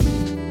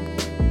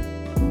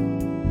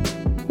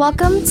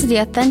Welcome to the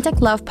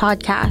Authentic Love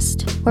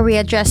Podcast, where we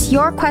address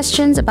your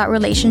questions about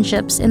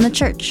relationships in the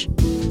church.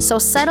 So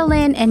settle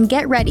in and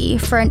get ready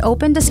for an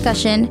open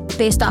discussion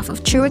based off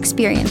of true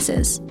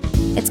experiences.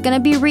 It's going to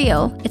be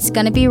real, it's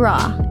going to be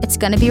raw, it's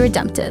going to be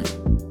redemptive.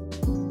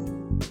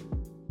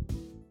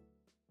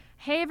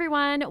 Hey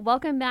everyone,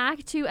 welcome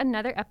back to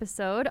another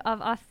episode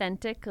of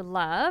Authentic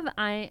Love.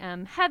 I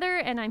am Heather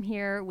and I'm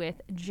here with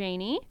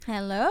Janie.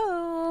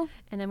 Hello.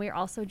 And then we are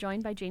also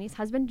joined by Janie's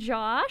husband,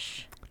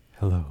 Josh.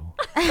 Hello.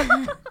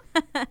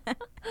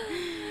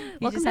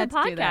 Welcome to the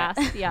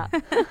podcast. Yeah.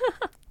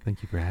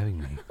 Thank you for having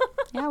me.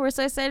 Yeah, we're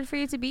so excited for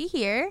you to be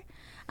here.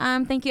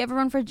 Thank you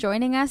everyone for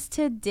joining us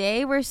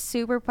today. We're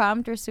super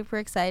pumped. We're super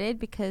excited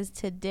because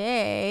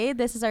today,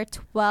 this is our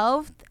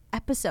 12th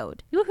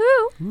episode.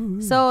 Woohoo!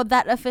 Ooh. So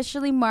that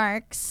officially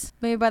marks,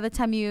 maybe by the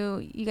time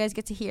you guys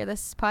get to hear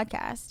this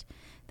podcast,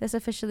 this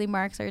officially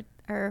marks our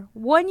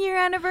 1 year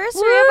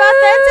anniversary of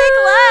Authentic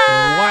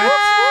Love.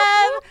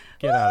 What?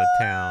 Get out of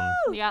town.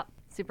 Yep.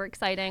 Super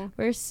exciting.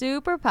 We're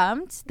super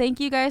pumped. Thank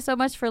you guys so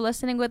much for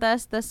listening with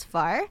us thus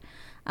far.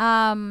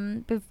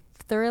 We've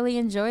thoroughly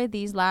enjoyed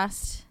these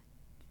last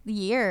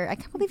year. I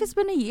can't believe it's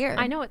been a year.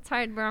 I know it's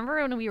hard. Remember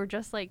when we were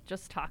just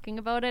talking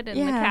about it in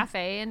the Yeah.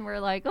 cafe and we're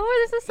like,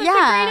 oh, this is such a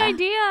great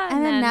idea.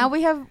 And then now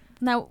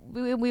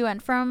we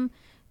went from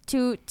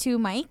two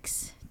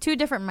mics, two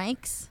different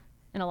mics.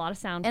 And a lot of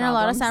sound And problems. a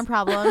lot of sound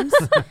problems.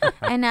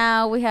 And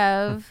now we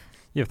have...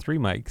 You have 3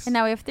 mics. And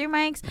now we have 3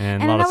 mics.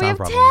 And and a lot now of we sound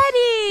have problems.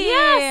 Teddy.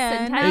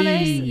 Yes, and Travis.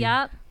 Hey.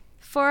 Yep.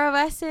 4 of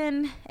us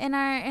in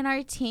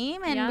our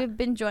team, and Yep. we've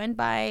been joined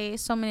by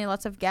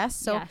lots of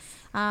guests. So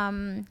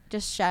Yes.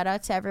 just shout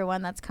out to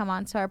everyone that's come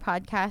on to our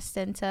podcast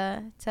and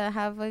to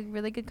have a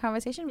really good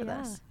conversation with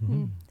us.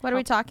 Mhm. What are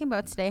we talking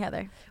about today,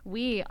 Heather?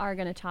 We are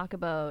going to talk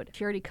about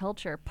purity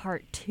culture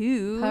part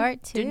 2.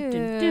 Part 2. Dun,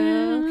 dun,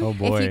 dun. Oh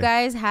boy. If you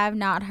guys have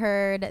not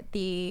heard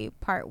the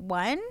part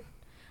 1,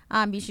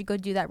 you should go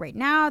do that right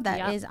now.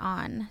 That is Yep.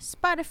 on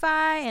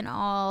Spotify and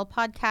all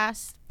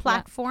podcast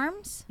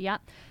platforms. Yeah,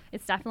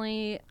 it's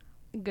definitely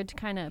good to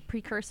kind of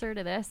precursor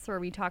to this, where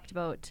we talked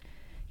about,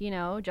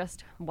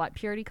 just what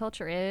purity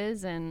culture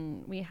is.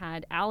 And we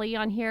had Allie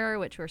on here,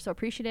 which we're so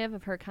appreciative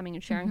of her coming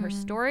and sharing her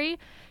story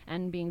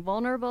and being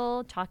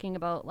vulnerable, talking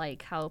about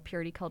like how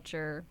purity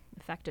culture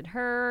affected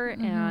her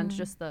and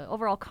just the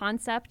overall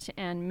concept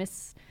and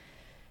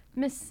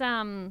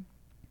misconceptions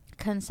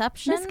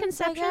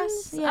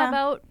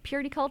about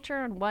purity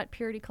culture and what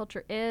purity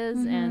culture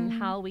is and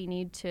how we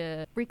need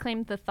to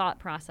reclaim the thought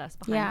process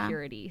behind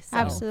purity. So,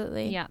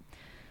 Absolutely. Yeah.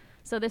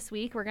 So this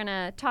week we're going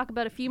to talk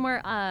about a few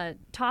more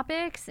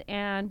topics,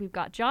 and we've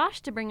got Josh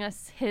to bring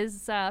us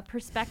his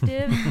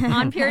perspective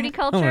on purity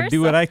culture. I'm going to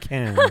do what I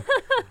can.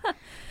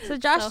 So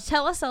Josh,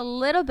 tell us a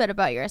little bit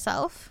about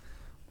yourself.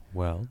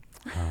 Well,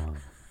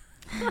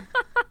 to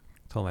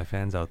all my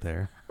fans out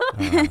there.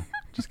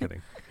 Just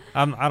kidding.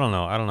 I don't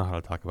know. I don't know how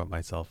to talk about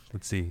myself.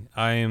 Let's see.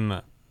 I'm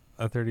a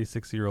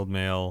 36-year-old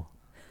male.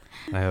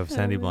 I have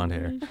sandy blonde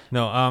hair.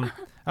 No, I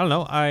don't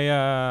know.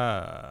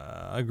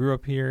 I grew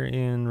up here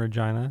in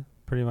Regina,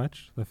 pretty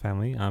much, the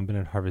family. I've been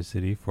at Harvest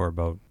City for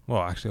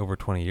actually over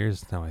 20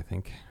 years now, I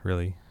think,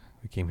 really.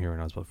 We came here when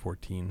I was about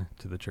 14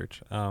 to the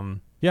church. I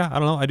don't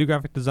know. I do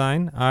graphic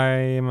design. I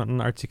am an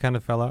artsy kind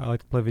of fella. I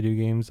like to play video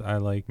games. I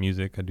like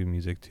music. I do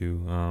music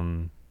too.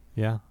 I'm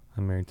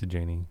married to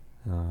Janie.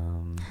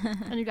 And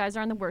you guys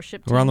are on the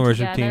worship team. We're on the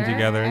worship team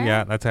together. together.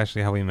 Yeah, that's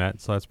actually how we met,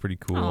 so that's pretty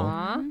cool.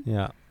 Aww.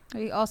 Yeah.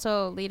 We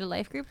also lead a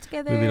life group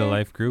together. We lead a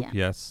life group.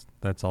 Yeah. Yes,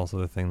 that's also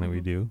the thing that we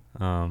do.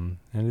 And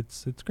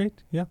it's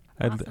great. Yeah.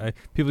 Awesome.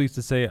 People used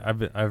to say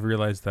I've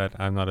realized that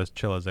I'm not as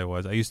chill as I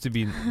was. I used to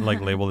be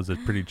labeled as a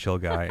pretty chill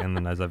guy, and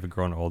then as I've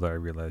grown older, I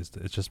realized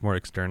it's just more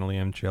externally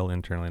I'm chill,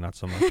 internally not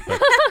so much.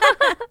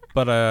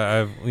 But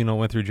I've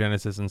went through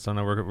Genesis, and so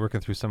now we're working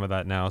through some of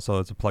that now. So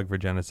it's a plug for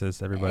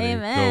Genesis. Everybody,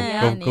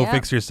 Amen. go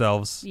fix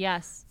yourselves.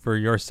 Yes. For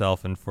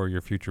yourself and for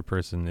your future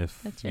person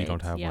if That's you right.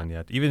 don't have Yeah. one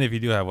yet. Even if you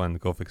do have one,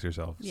 go fix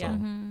yourself. Yeah.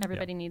 So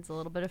Everybody needs a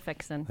little bit of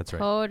fixing. that's right.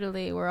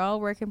 Totally. We're all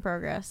work in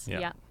progress.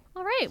 Yeah.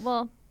 All right.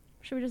 Well,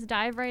 should we just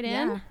dive right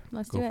in? Yeah.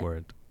 Let's do Go it. for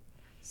it.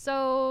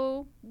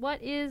 So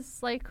what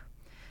is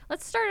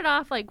let's start it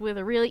off with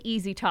a really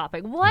easy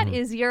topic. What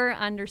is your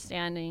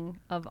understanding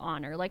of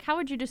honor? How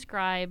would you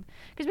describe,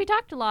 because we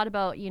talked a lot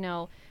about,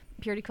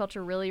 purity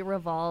culture really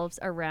revolves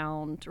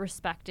around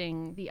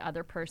respecting the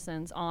other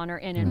person's honor.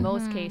 And in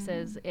most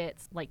cases,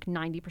 it's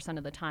 90%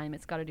 of the time,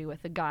 it's got to do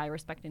with the guy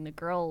respecting the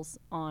girl's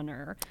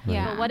honor.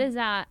 Yeah. But what does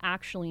that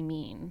actually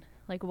mean?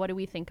 What do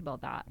we think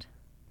about that?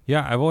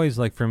 Yeah, I've always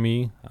for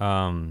me,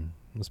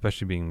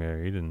 especially being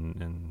married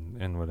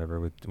and whatever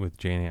with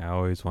Janie, I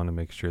always want to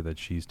make sure that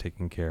she's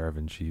taken care of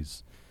and she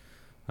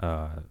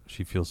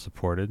feels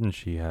supported and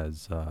she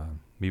has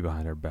me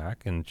behind her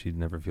back and she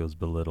never feels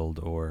belittled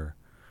or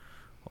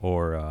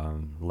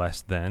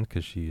less than,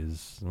 because she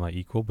is my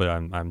equal. But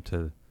I'm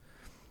to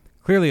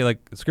clearly,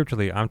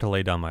 scripturally, I'm to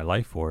lay down my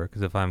life for her,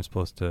 because if I'm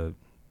supposed to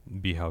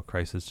be how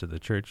Christ is to the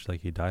church,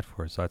 like he died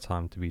for us, so that's how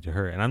I'm to be to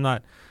her. And I'm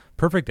not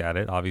perfect at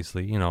it,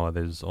 obviously.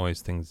 There's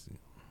always things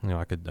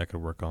I could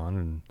work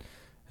on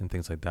and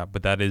things like that.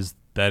 But that is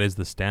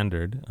the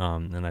standard,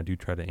 and I do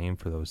try to aim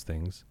for those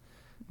things.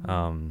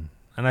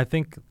 And I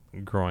think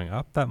growing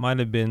up, that might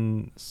have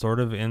been sort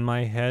of in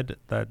my head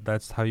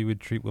that's how you would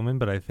treat women.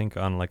 But I think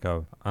on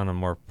a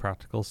more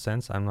practical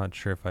sense, I'm not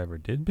sure if I ever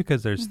did,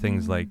 because there's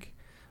things like,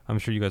 I'm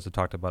sure you guys have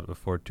talked about it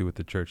before too with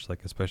the church,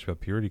 like especially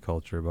about purity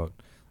culture, about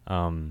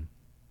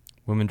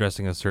women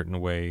dressing a certain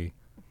way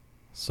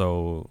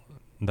so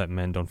that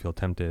men don't feel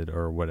tempted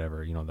or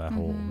whatever, that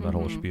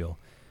whole spiel.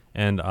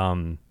 And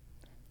I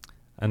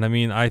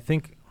mean, I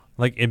think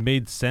like it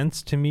made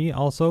sense to me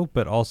also,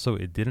 but also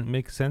it didn't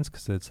make sense,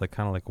 because it's like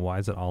kind of like, why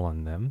is it all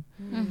on them?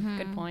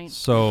 Good point.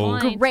 So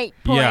great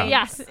point. Yeah.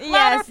 Yes.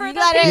 Yes. For You the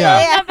got it. people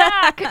Yeah. in the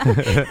back.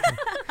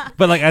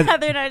 But like, as,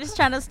 Heather and I just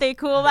trying to stay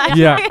cool back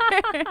yeah.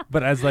 here.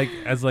 But as a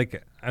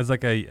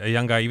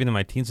young guy, even in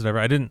my teens, whatever,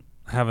 I didn't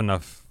have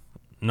enough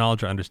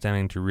knowledge or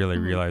understanding to really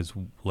realize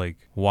like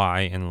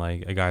why, and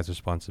like a guy's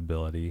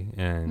responsibility,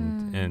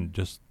 and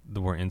just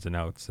the more ins and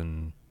outs,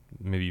 and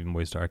maybe even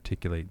ways to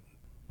articulate,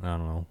 I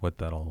don't know what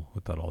that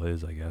all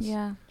is, I guess.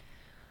 Yeah.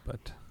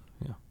 But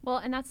yeah. Well,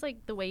 and that's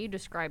like the way you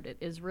described it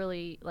is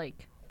really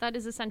like, that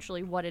is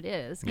essentially what it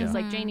is. Because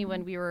Yeah. like Janie,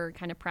 when we were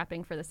kind of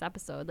prepping for this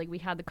episode, like we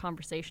had the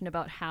conversation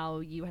about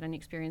how you had an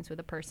experience with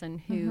a person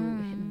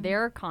who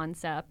their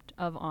concept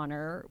of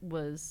honor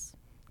was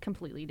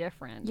completely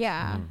different.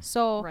 Yeah.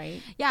 So Right.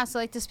 yeah, so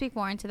like to speak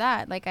more into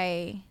that, like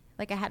I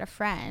had a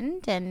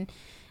friend, and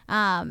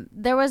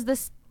there was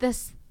this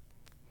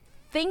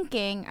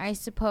thinking, I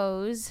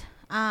suppose,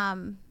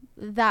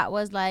 that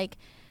was like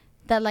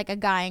that, like a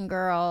guy and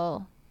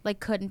girl like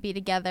couldn't be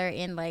together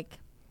in like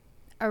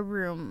a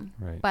room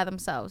by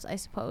themselves, I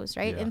suppose,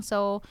 right? Yeah. And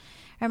so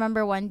I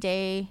remember one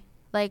day,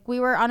 like we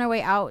were on our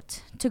way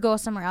out to go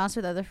somewhere else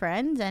with other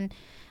friends, and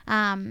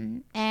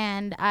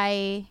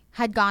I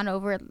had gone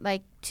over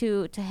like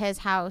to his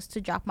house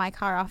to drop my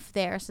car off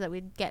there so that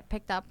we'd get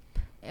picked up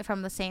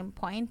from the same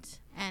point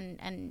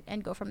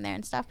and go from there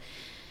and stuff.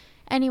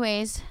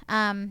 Anyways,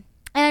 and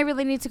I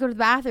really need to go to the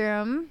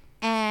bathroom,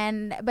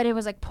 but it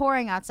was like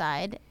pouring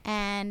outside,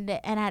 and I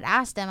had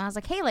asked him, I was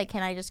like, hey, like,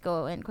 can I just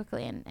go in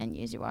quickly and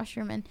use your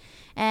washroom?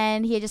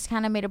 And he just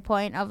kind of made a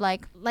point of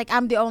like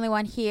I'm the only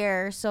one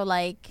here, so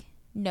like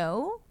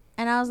no.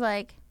 And I was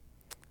like,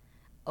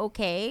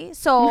 okay.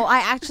 So I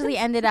actually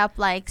ended up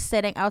like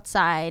sitting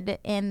outside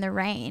in the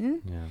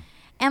rain. Yeah.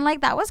 And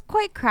like that was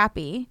quite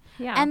crappy.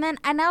 Yeah. And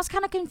I was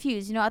kind of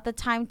confused, at the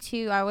time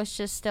too. I was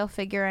just still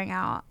figuring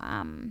out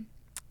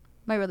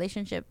my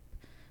relationship,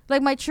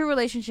 like my true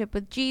relationship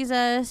with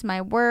Jesus,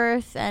 my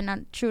worth,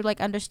 and true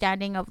like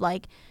understanding of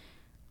like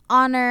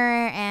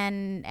honor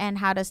and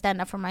how to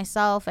stand up for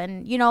myself,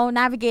 and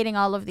navigating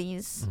all of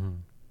these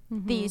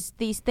these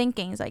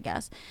thinkings, I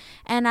guess.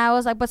 And I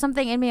was like, but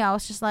something in me, I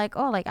was just like,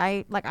 oh, like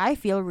I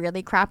feel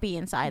really crappy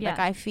inside. Yeah. Like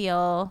I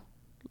feel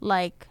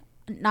like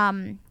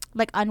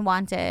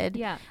unwanted.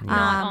 Yeah.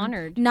 Not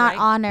honored. Not right?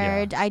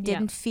 honored. Yeah. I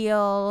didn't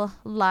feel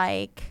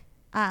like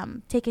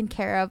taken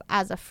care of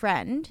as a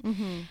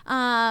friend.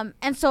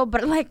 And so,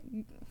 but like,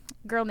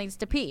 girl needs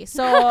to pee,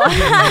 so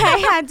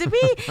I had to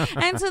pee.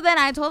 And so then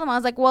I told him, I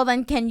was like, well,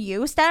 then can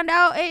you stand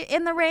out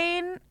in the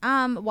rain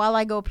while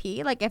I go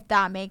pee, like if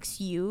that makes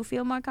you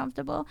feel more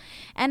comfortable?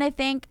 And I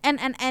think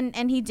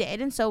and he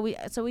did, and so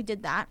we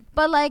did that.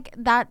 But like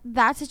that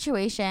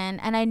situation,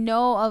 and I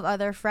know of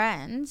other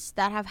friends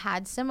that have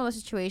had similar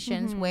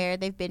situations where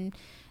they've been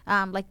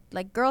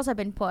like girls have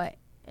been put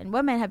and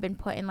women have been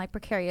put in like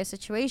precarious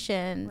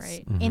situations,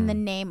 Right. in the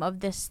name of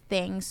this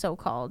thing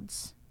so-called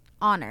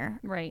honor,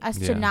 Right. as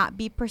to not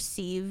be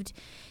perceived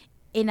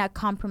in a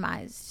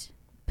compromised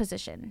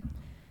position,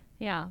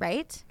 Yeah.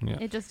 right? Yeah.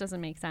 It just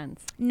doesn't make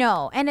sense.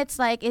 No. And it's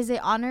like, is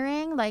it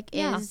honoring? Like,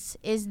 Yeah.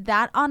 is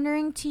that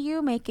honoring to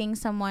you, making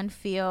someone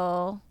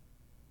feel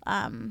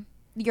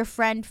your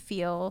friend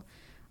feel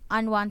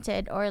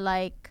unwanted, or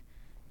like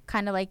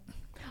kind of like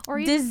Or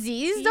even,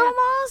 diseased yeah.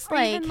 almost, or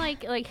like even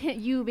like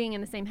you being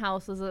in the same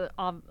house was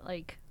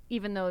like,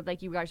 even though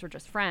like you guys were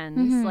just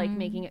friends, like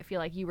making it feel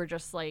like you were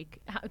just like,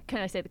 how can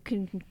I say,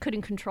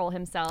 couldn't control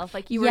himself,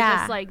 like you were Yeah.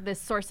 just like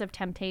this source of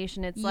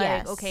temptation. It's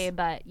Yes. like, okay,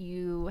 but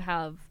you're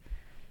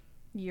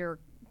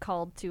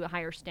called to a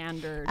higher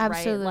standard,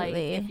 Absolutely. right?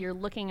 Like if you're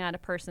looking at a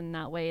person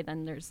that way,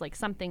 then there's like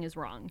something is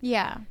wrong,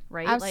 yeah,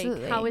 right?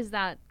 absolutely. Like how is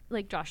that,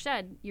 like Josh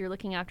said, you're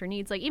looking after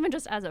needs, like even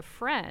just as a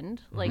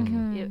friend, like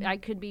I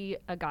could be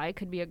a guy,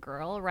 could be a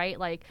girl, right?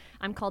 Like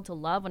I'm called to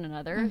love one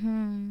another.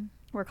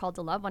 We're called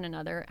to love one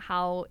another.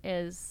 How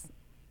is,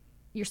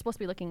 you're supposed to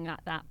be looking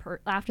at that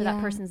after that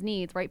Yeah. person's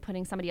needs, right?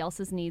 Putting somebody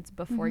else's needs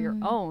before your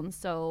own.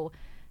 So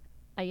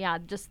yeah,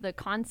 just the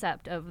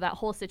concept of that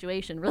whole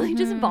situation really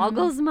just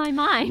boggles my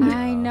mind.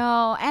 I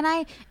know.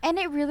 And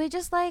it really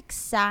just like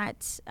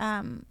sat,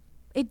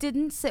 it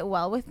didn't sit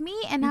well with me.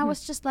 And I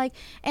was just like,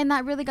 and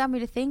that really got me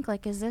to think,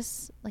 like, is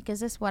this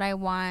what I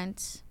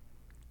want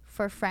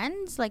for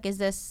friends? Like, is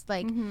this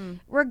like,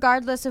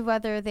 regardless of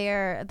whether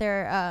they're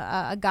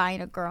a guy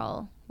and a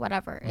girl,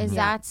 whatever, is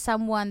that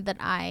someone that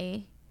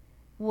I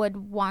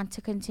would want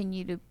to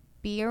continue to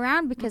be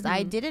around because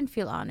I didn't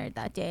feel honored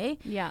that day.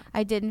 Yeah.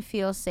 I didn't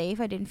feel safe.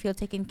 I didn't feel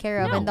taken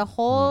care of. No. And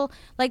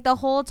the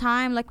whole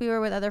time, like we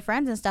were with other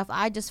friends and stuff,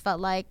 I just felt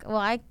like, well,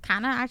 I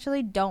kind of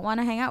actually don't want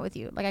to hang out with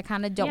you. Like I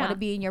kind of don't want to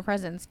be in your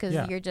presence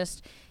because you're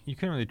just. You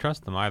couldn't really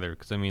trust them either,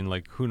 because I mean,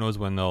 like, who knows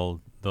when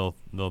they'll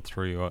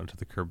throw you out into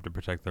the curb to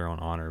protect their own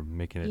honor,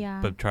 making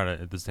it, but try to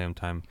at the same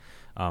time,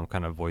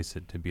 kind of voice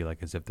it to be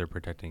like as if they're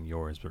protecting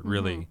yours, but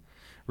really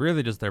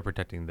just they're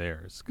protecting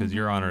theirs, because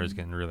your honor is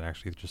getting really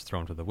actually just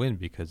thrown to the wind,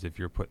 because if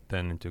you're put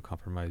then into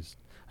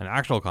an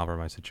actual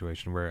compromise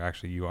situation where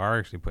actually you are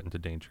actually put into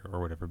danger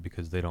or whatever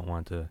because they don't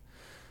want to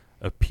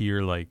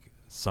appear like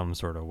some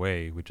sort of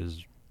way, which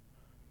is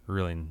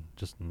really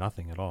just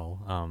nothing at all.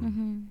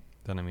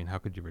 Then I mean, how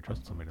could you ever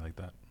trust somebody like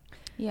that?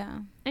 Yeah.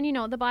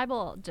 And the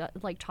Bible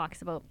like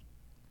talks about,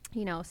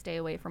 stay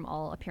away from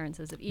all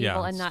appearances of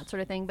evil and that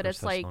sort of thing. But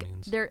it's like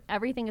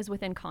everything is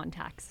within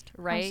context,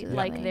 right? Absolutely.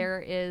 Like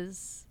there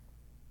is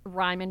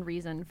rhyme and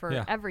reason for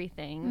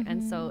everything.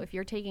 And so if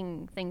you're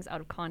taking things out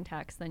of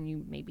context, then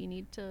you maybe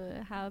need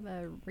to have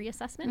a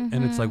reassessment.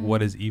 And it's like,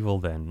 what is evil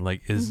then?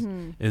 Like is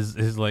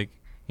like,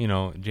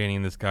 Janie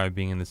and this guy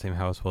being in the same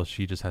house while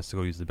she just has to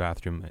go use the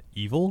bathroom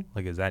evil?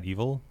 Like, is that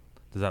evil?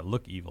 Does that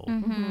look evil?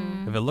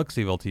 If it looks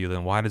evil to you,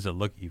 then why does it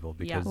look evil?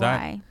 Because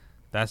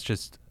that's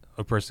just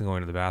a person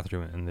going to the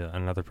bathroom and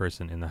another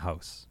person in the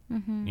house,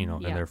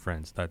 and their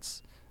friends.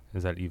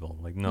 Is that evil?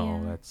 Like,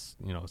 no, that's,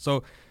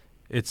 so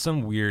it's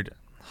some weird,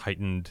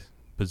 heightened,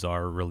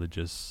 bizarre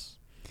religious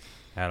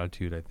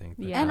attitude, I think.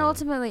 And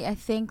ultimately, I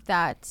think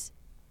that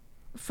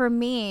for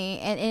me,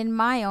 and in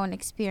my own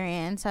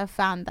experience, I've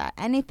found that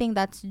anything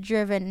that's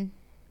driven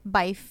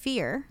by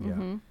fear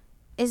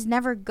is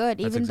never good,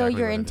 That's even exactly though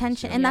your what it is,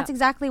 intention, yeah. and that's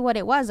exactly what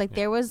it was. Like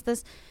there was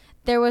this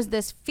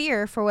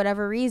fear for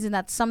whatever reason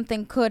that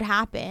something could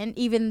happen,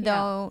 even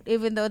though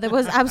there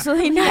was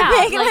absolutely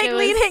nothing like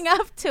leading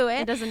up to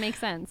it. It doesn't make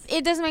sense.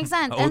 It doesn't make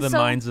sense. Oh, and the so,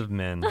 minds of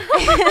men.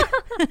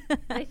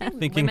 I think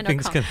Thinking women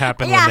things are can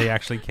happen when they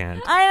actually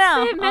can't.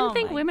 I know. Men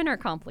think women are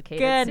complicated.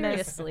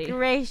 Goodness Seriously.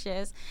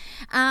 gracious.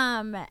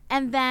 And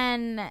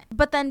then,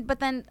 but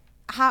then,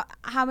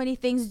 how many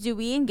things do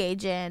we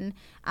engage in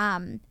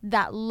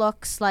that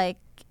looks like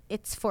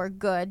it's for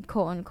good,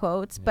 quote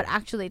unquote, but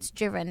actually it's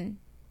driven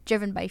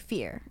by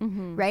fear,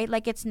 right?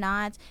 Like it's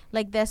not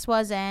like this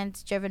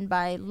wasn't driven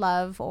by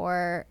love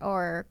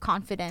or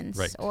confidence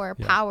or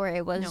power.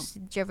 It was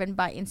driven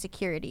by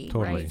insecurity,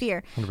 Totally.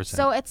 fear. 100%.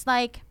 So it's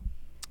like,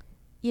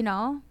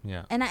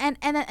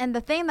 And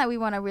the thing that we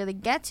want to really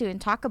get to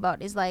and talk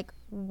about is like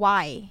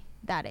why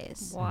that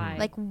is. Why?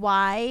 Like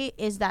why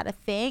is that a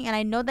thing? And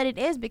I know that it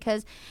is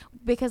because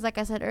like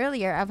I said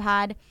earlier, I've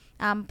had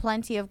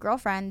plenty of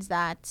girlfriends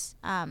that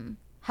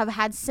have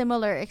had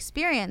similar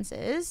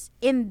experiences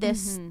in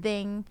this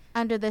thing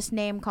under this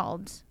name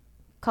called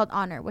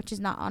honor, which is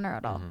not honor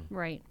at all.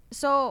 Right.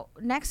 So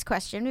next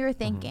question, we were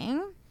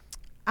thinking,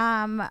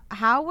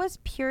 how was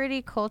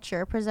purity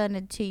culture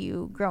presented to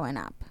you growing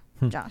up,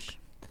 Josh?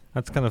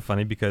 That's kind of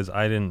funny because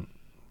I didn't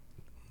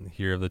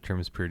hear of the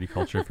term purity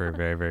culture for a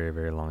very, very,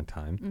 very long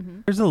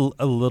time. There's a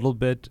little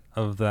bit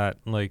of that,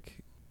 like,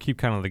 keep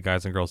kind of the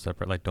guys and girls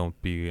separate, like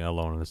don't be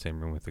alone in the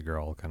same room with the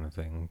girl kind of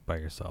thing by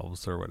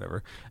yourselves or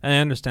whatever. And I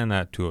understand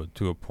that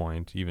to a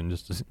point, even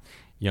just as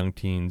young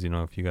teens,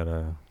 if you got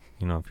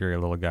if you're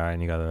a little guy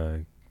and you got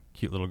a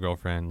cute little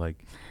girlfriend,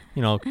 like,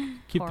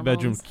 keep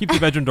the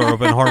bedroom door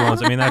open,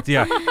 hormones. I mean,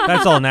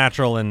 that's all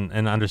natural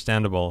and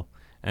understandable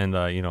and,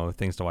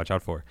 things to watch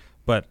out for.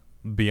 But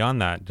beyond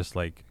that, just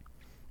like,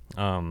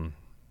 I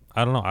don't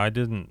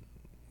know,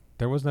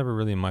 there was never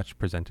really much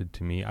presented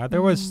to me.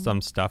 There was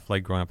some stuff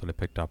like growing up that I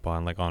picked up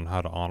on, like on how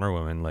to honor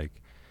women,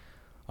 like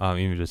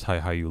even just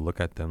how you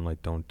look at them,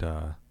 like don't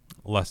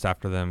lust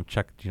after them,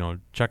 check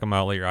them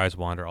out, let your eyes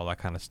wander, all that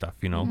kind of stuff,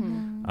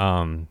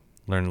 learn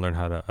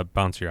how to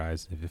bounce your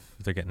eyes if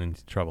they're getting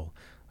into trouble,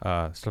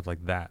 stuff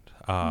like that.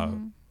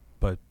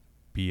 But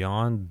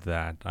beyond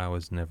that, I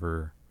was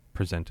never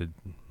presented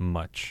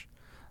much.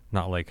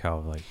 Not like how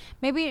like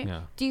maybe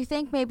do you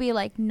think maybe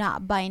like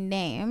not by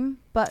name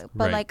but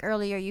like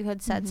earlier you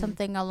had said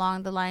something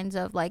along the lines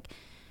of like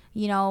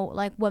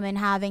like women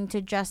having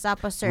to dress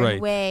up a certain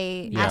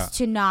way as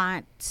to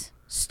not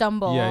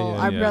stumble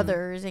our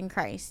brothers in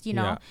Christ,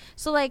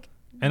 so like,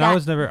 and I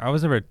was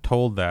never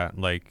told that,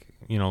 like,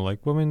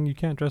 like, women, you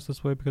can't dress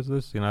this way because of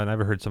this, I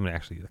never heard somebody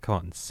actually come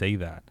out and say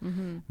that.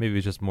 Maybe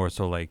it's just more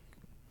so like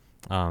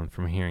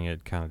from hearing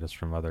it kind of just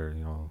from other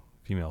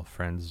female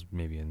friends,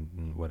 maybe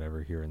in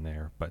whatever here and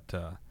there, but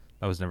that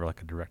was never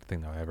like a direct thing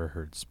that I ever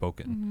heard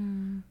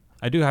spoken.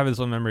 I do have this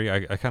one memory.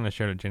 I kind of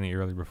shared it, Jenny,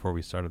 earlier before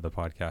we started the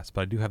podcast,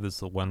 but I do have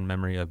this one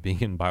memory of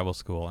being in Bible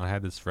school, and I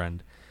had this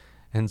friend,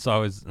 and so I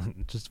was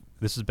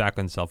this is back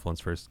when cell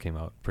phones first came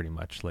out, pretty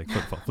much, like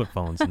flip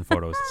phones and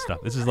photos and stuff.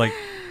 This is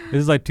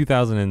like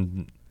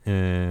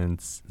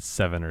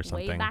 2007 or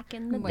something. Way back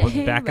in the day.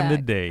 Way Back in the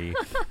back. day.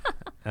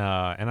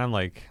 And I'm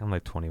like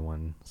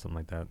 21, something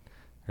like that.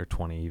 Or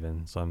 20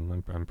 even, so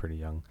I'm pretty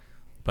young,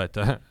 but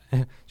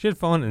she had a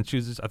phone, and she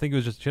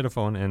had a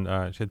phone,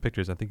 and she had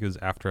pictures. I think it was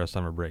after a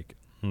summer break,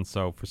 And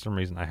so for some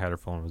reason I had her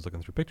phone and was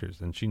looking through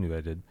pictures, and she knew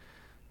I did.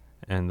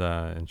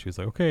 And she was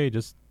like, okay,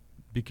 just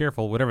be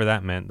careful, whatever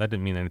that meant. That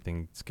didn't mean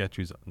anything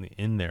sketchy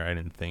in there, I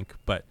didn't think.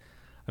 But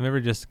I remember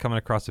just coming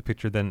across a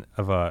picture then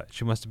of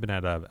she must have been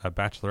at a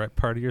bachelorette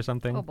party or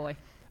something. Oh boy.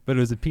 But it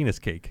was a penis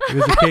cake. It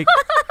was a cake.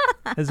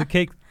 It was a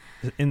cake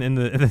in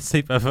the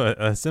shape of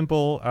a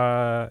simple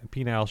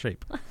penile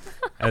shape,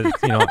 as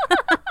you know,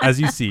 as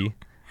you see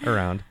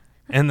around.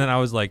 And then I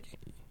was like,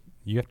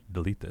 you have to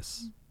delete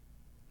this,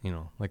 you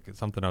know, like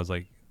something. I was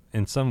like,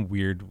 in some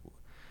weird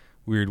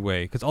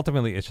way, because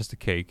ultimately it's just a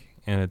cake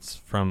and it's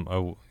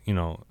from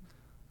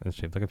it's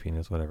shaped like a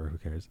penis, whatever, who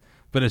cares?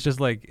 But it's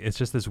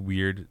just this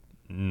weird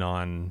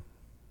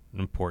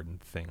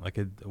non-important thing. Like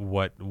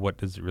what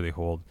does it really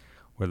hold?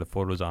 Were the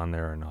photos on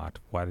there or not?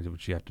 Why did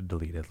she have to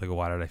delete it? Like,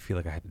 why did I feel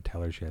like I had to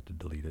tell her she had to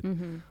delete it?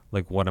 Mm-hmm.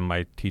 Like, what am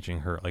I teaching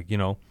her? Like, you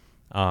know,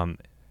 and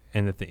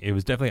it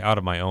was definitely out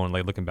of my own,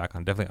 like looking back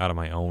on, definitely out of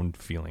my own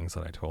feelings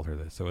that I told her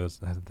this. So it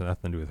has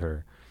nothing to do with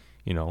her,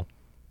 you know.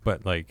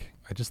 But like,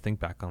 I just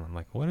think back on, I'm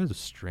like, what is a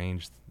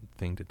strange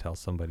thing to tell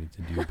somebody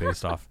to do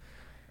based off,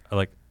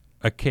 like,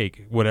 a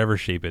cake, whatever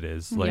shape it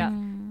is. Like,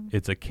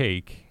 it's a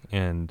cake,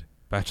 and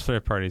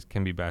bachelorette parties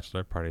can be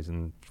bachelorette parties,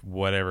 and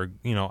whatever,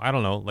 you know, I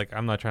don't know. Like,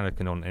 I'm not trying to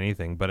condone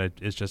anything, but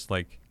it's just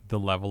like the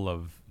level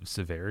of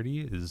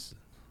severity is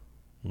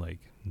like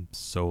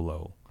so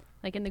low.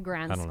 Like in the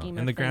grand scheme of things.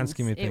 In the grand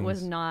scheme of things, it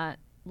was not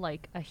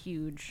like a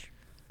huge,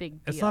 big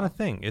deal. It's not a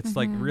thing. It's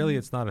like, really,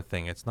 it's not a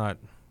thing. It's not.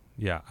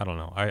 Yeah, I don't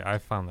know. I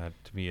found that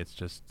to me, it's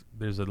just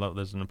there's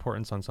an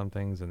importance on some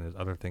things, and there's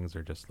other things that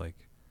are just like,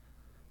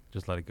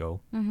 just let it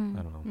go. I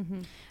don't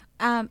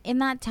know. In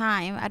that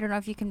time, I don't know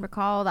if you can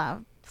recall that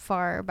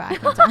far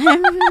back in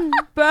time.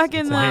 Back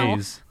in It's a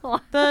haze.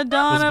 the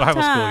dawn Those of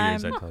Bible time.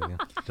 school years, I tell you.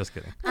 Just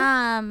kidding.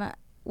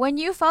 When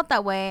you felt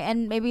that way,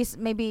 and maybe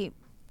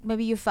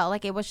you felt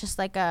like it was just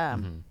like a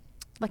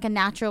like a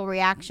natural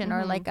reaction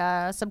or like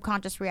a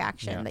subconscious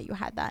reaction that you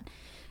had that.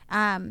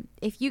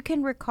 If you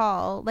can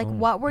recall, like,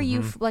 what were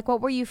you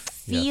what were you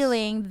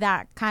feeling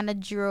that kind of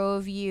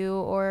drove you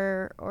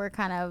or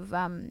kind of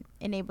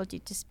enabled you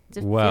to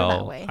feel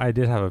that way? I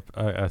did have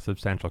a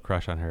substantial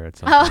crush on her at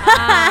some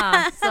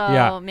point.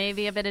 So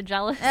maybe a bit of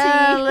jealousy.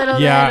 A little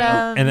bit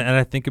of and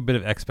I think a bit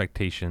of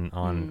expectation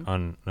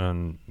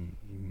on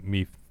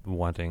me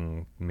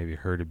wanting maybe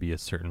her to be a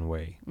certain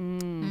way.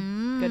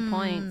 Good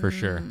point. For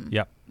sure.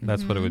 Yep,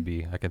 that's what it would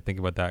be. I can think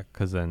about that,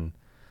 because then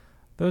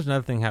there was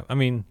another thing I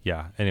mean,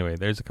 yeah. Anyway,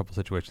 there's a couple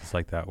situations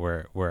like that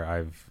where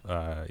I've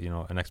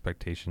an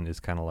expectation is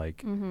kind of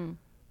like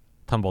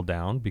tumbled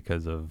down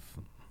because of,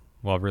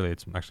 well, really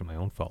it's actually my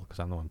own fault, because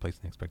I'm the one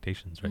placing the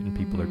expectations, right? And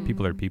people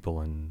are people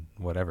and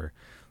whatever.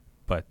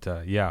 But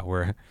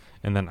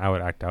and then I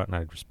would act out and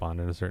I'd respond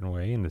in a certain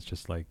way, and it's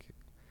just like,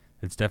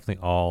 it's definitely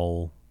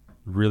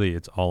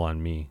it's all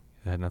on me.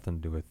 It had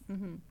nothing to do with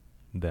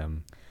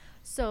them.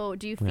 So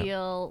do you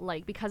feel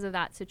like, because of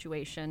that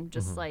situation,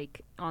 just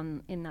like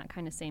in that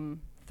kind of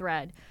same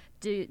thread,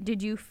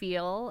 did you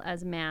feel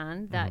as a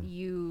man that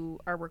you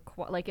are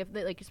required, like,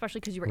 especially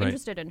because you were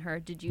interested in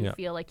her, did you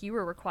feel like you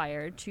were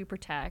required to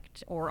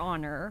protect or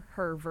honor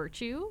her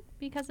virtue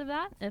because of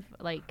that? If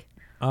like,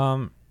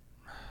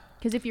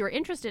 because if you were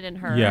interested in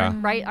her,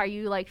 right, are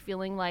you like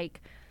feeling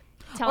like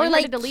telling her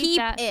like to delete keep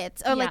that?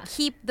 it, or like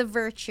keep the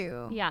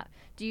virtue? Yeah.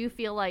 Do you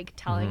feel like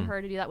telling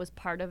her to do that was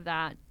part of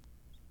that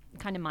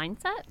kind of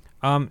mindset?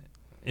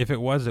 If it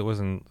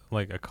wasn't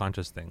like a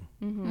conscious thing.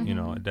 You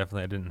know, I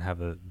didn't have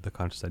the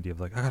conscious idea of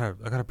like, I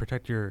gotta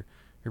protect your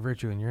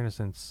virtue and your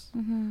innocence,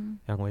 young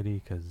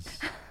lady, because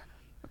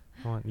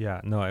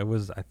it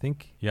was, I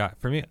think,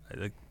 for me,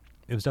 like,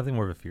 it was definitely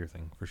more of a fear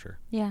thing, for sure.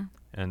 Yeah.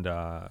 And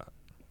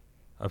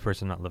a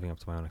person not living up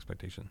to my own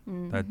expectation.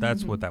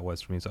 That's what that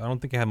was for me. So I don't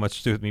think it had much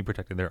to do with me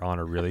protecting their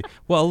honor, really.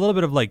 Well, a little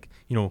bit of like,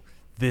 you know,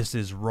 this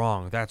is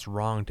wrong. That's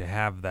wrong to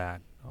have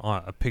that,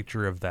 a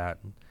picture of that.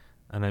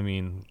 And I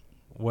mean,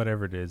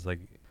 whatever it is, like,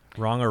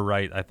 wrong or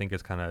right, I think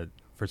it's kind of,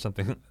 for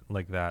something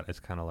like that, it's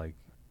kind of like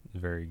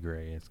very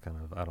gray. It's kind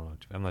of, I don't know.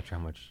 I'm not sure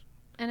how much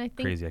and I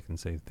think crazy I can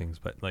say things,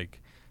 but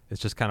like, it's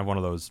just kind of one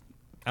of those,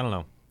 I don't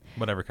know,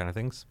 whatever kind of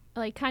things.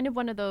 Like, kind of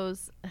one of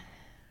those,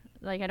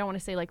 like, I don't want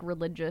to say like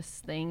religious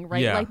thing,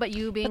 right? Yeah. Like, but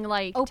you being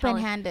like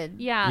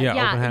open-handed.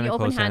 Open-handed,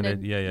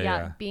 open-handed,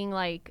 yeah. Being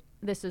like,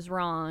 this is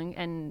wrong,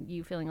 and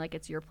you feeling like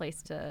it's your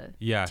place to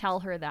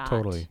tell her that.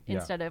 Totally.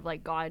 Instead of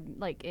like God,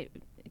 like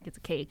it's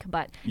a cake,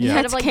 but Yeah.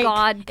 instead It's of like cake.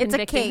 God It's a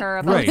convicting cake. her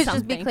about Right. something.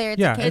 Just be clear, it's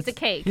Yeah, a cake. It's a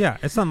cake. Yeah,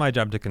 it's not my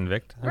job to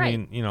convict. I Right.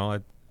 mean, you know,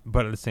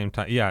 but at the same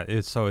time,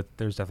 there's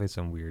definitely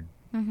some weird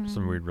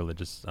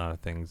religious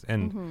things,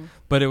 and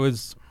but it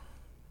was,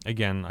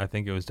 again, I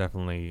think it was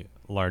definitely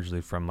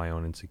largely from my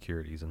own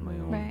insecurities and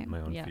my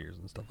own fears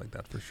and stuff like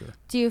that, for sure.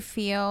 Do you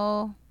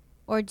feel,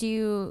 or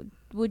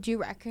would you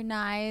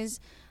recognize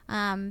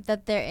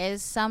that there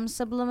is some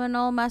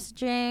subliminal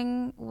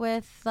messaging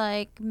with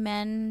like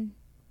men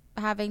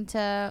having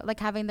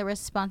the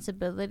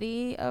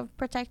responsibility of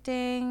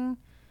protecting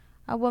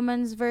a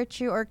woman's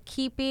virtue or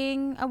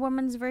keeping a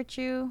woman's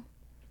virtue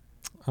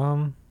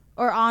or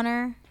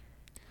honor?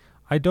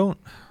 I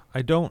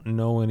don't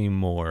know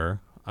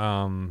anymore.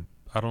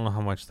 I don't know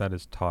how much that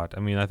is taught. I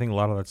mean, I think a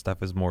lot of that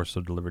stuff is more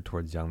so delivered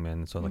towards young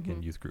men, so like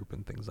in youth group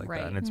and things like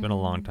that. And it's been a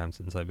long time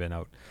since I've been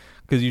out,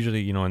 because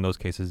usually, you know, in those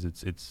cases,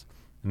 it's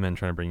men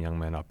trying to bring young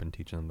men up and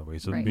teaching them the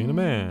ways of being a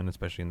man,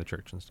 especially in the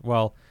church. And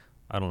well,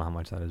 I don't know how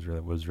much that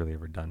was really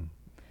ever done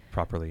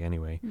properly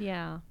anyway.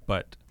 Yeah.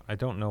 But I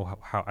don't know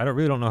how I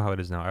don't know how it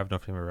is now. I have no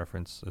frame of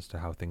reference as to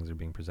how things are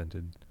being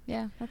presented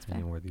Yeah, that's fair.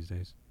 anymore these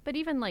days. But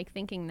even like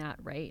thinking that,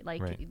 right?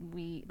 Like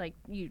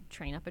you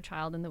train up a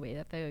child in the way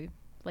that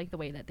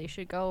they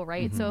should go,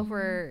 right? So if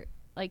we're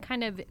like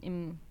kind of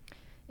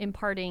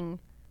imparting,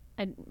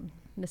 and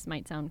this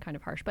might sound kind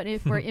of harsh, but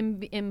if we're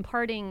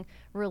imparting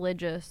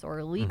religious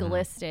or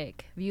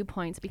legalistic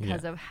viewpoints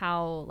because of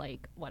how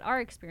like what our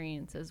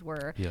experiences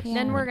were,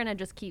 then we're gonna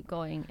just keep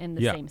going in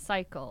the same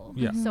cycle.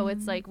 So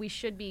it's like we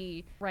should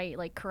be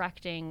like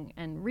correcting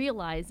and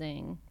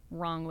realizing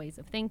wrong ways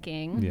of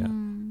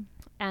thinking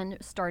and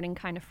starting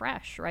kind of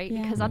fresh, right?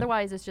 Because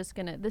otherwise it's just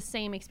gonna, the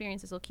same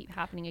experiences will keep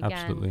happening again.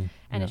 Absolutely.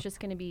 And it's just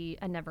gonna be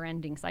a never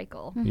ending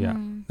cycle.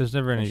 There's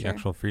never any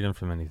actual freedom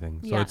from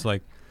anything. So it's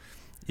like,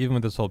 even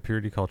with this whole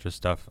purity culture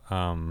stuff,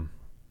 and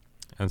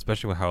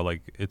especially with how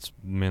like it's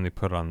mainly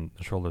put on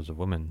the shoulders of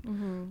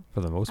women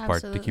for the most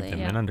part to keep the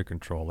men under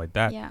control, like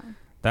that.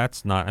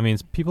 That's not, I mean,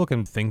 people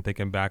can think they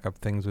can back up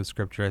things with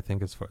scripture, I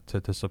think, is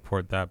to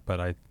support that, but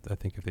I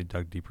think if they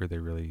dug deeper, they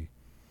really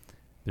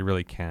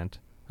can't.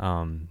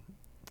 And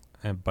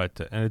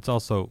it's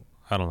also,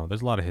 I don't know,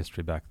 there's a lot of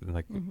history back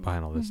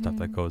behind all this stuff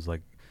that goes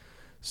like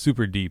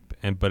super deep,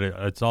 but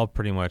it's all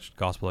pretty much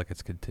gospel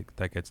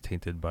that gets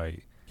tainted by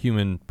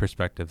human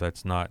perspective.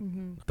 That's not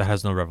that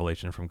has no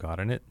revelation from God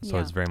in it. So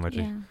it's very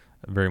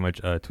much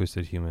a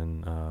twisted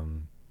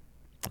human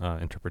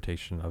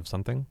interpretation of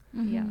something.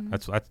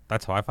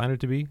 That's how I find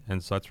it to be,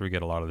 and so that's where we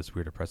get a lot of this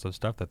weird oppressive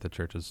stuff that the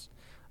church has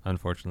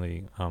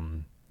unfortunately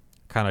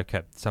kind of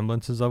kept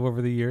semblances of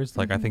over the years.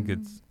 Like I think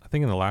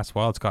in the last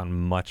while it's gotten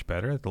much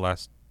better. The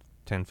last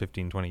 10,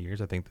 15, 20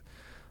 years, I think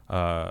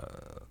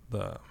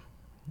the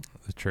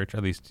church,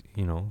 at least,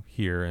 you know,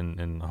 here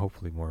and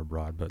hopefully more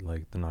abroad, but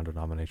like the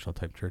non-denominational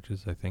type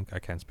churches, I think, I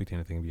can't speak to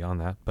anything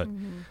beyond that, but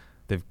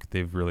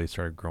they've really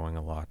started growing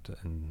a lot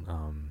and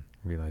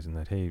realizing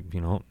that, hey, you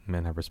know,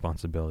 men have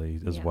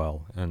responsibilities as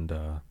well. And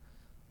I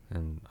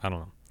don't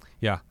know.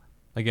 Yeah.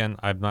 Again,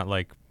 I'm not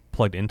like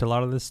plugged into a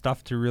lot of this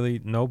stuff to really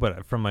know,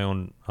 but from my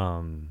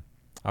own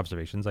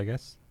observations, I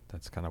guess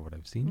that's kind of what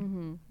I've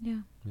seen.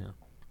 Yeah.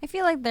 I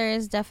feel like there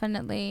is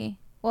definitely,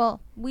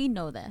 well, we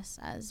know this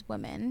as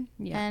women,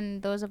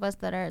 and those of us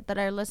that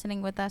are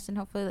listening with us, and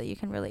hopefully that you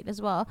can relate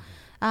as well,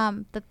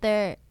 that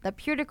the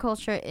purity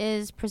culture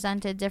is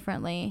presented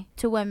differently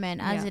to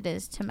women as it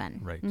is to men.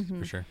 Right,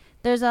 for sure.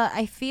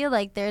 I feel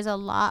like there's a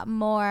lot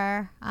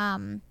more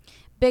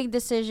big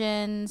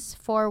decisions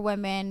for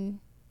women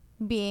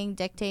being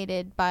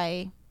dictated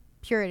by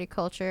purity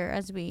culture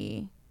as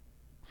we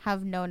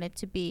have known it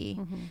to be,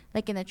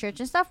 like in the church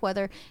and stuff.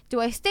 Whether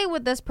do I stay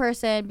with this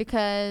person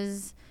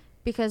because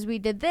we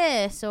did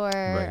this, or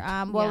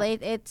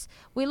it's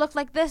we look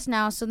like this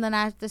now, so then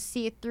I have to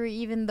see it through,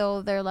 even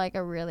though they're like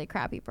a really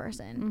crappy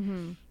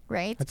person,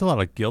 right? That's a lot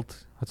of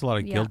guilt. That's a lot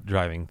of guilt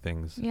driving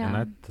things, and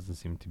that doesn't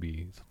seem to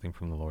be something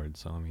from the Lord.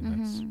 So I mean,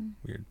 that's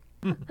weird.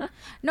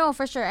 No,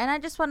 for sure. And I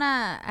just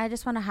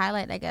wanna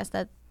highlight, I guess,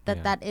 that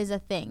is a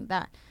thing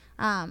that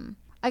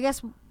I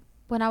guess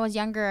when I was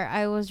younger,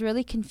 I was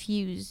really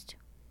confused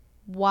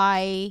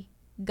why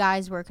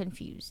guys were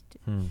confused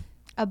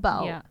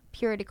about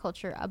purity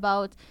culture,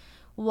 about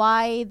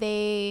why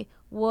they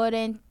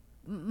wouldn't,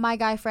 my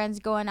guy friends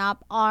growing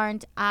up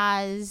aren't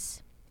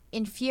as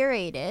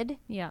infuriated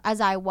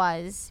as I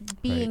was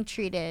being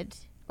treated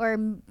or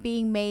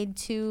being made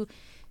to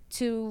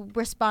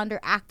respond or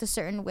act a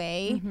certain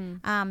way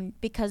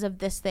because of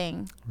this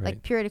thing,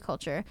 like purity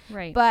culture.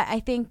 Right. But I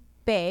think,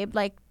 babe,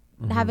 like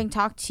having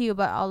talked to you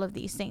about all of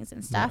these things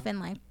and stuff, and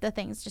like the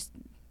things, just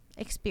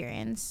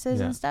experiences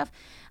and stuff,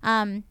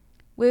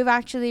 we've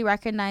actually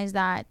recognized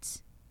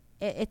that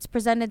it's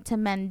presented to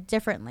men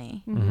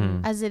differently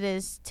as it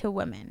is to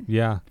women.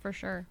 Yeah, for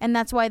sure. And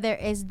that's why there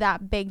is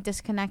that big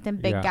disconnect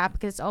and big gap,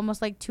 because it's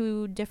almost like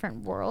two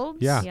different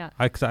worlds. Yeah.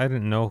 I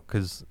didn't know,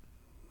 because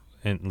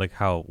and like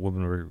how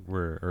women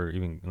were or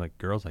even like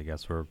girls, I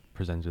guess, were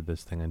presented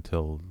this thing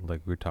until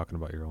like we were talking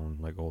about your own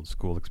like old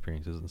school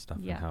experiences and stuff,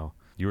 and how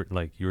you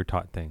were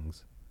taught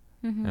things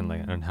and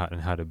like and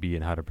how to be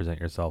and how to present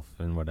yourself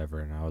and whatever.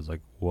 And I was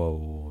like,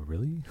 whoa,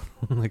 really?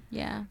 Like,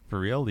 for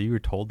real? You were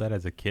told that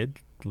as a kid?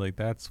 Like,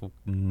 that's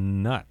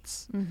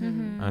nuts.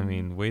 I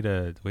mean, way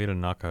to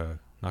knock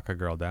a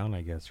girl down,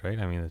 I guess, right?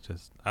 I mean, it's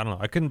just, I don't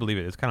know. I couldn't believe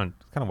it. It's kind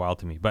of wild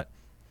to me, but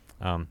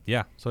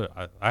so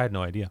I had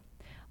no idea.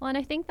 Well, and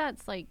I think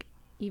that's like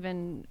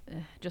even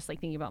just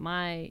like thinking about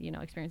my,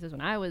 experiences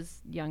when I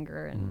was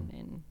younger and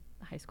in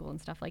high school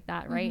and stuff like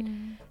that, right?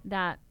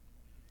 That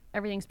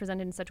everything's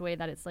presented in such a way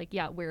that it's like,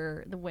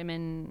 we're the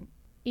women,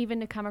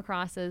 even to come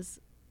across as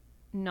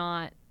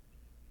not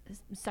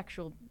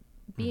sexual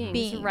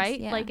beings, right?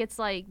 Like, it's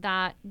like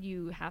that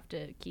you have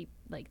to keep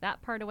like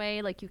that part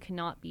away. Like you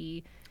cannot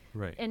be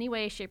Right. any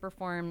way, shape, or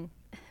form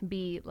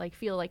be like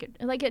feel like it,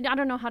 like it, I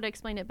don't know how to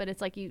explain it, but it's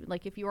like you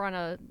like if you were on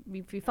a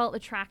if you felt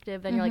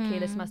attractive, then you're like, hey,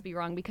 this must be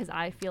wrong because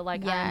I feel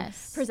like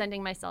Yes. I'm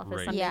presenting myself as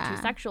Right. something Yeah.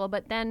 too sexual.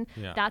 But then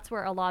Yeah. that's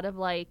where a lot of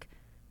like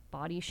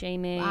body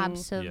shaming,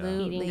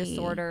 Absolutely. eating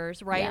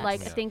disorders, right? Yes.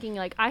 Like Yeah. thinking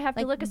like I have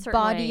Like to look a certain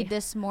body way.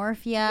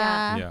 dysmorphia.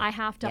 Yeah. I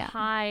have to Yeah.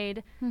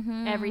 hide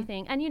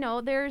everything. And you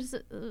know, there's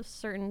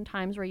certain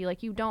times where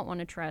you don't want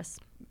to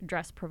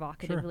dress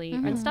provocatively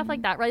and stuff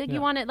like that, right? Like Yeah.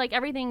 you want it like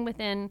everything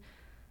within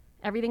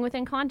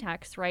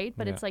context, right?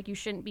 But Yeah. it's like you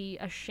shouldn't be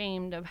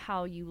ashamed of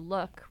how you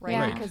look, right?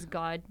 Yeah. Right. Because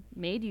God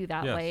made you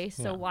that Yes. way.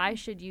 So Yeah. why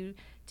should you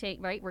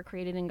take, right? We're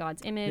created in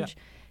God's image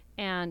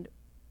and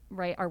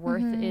right, our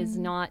worth is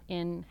not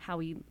in how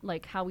we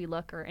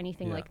look or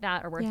anything Yeah. like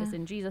that. Our worth Yeah. is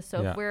in Jesus.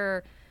 So Yeah. if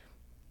we're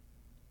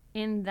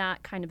in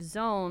that kind of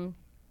zone,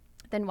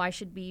 then why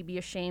should we be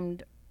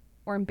ashamed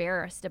or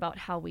embarrassed about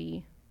how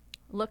we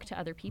look to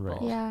other people,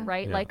 Right. Yeah.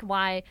 right? Yeah. Like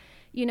why,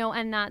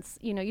 and that's,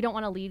 you don't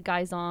want to lead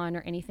guys on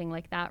or anything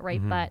like that,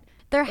 right? Mhm. But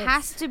There It's-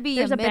 has to be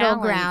a there's a middle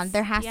balance. ground.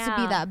 There has to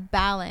be Yeah. that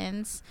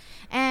balance.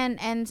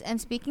 And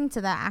speaking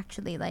to that,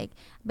 actually, like,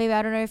 baby,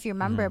 I don't know if you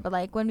remember, but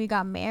like when we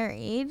got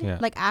married, Yeah.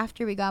 like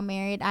after we got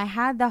married, I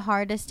had the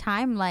hardest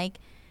time, like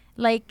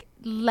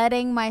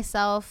letting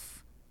myself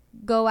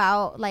go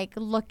out like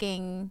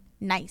looking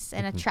nice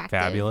and Looking attractive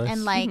fabulous.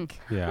 and like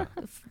Yeah.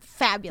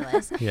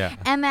 fabulous. Yeah.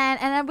 And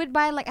I would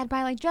buy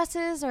like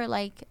dresses or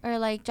like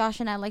Josh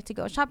and I like to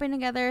go shopping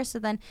together. So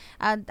then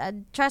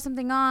I'd try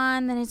something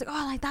on, and he's like,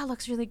 oh, like that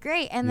looks really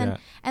great. And then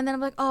Yeah. I'm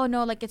like, oh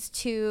no, like it's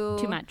too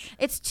much.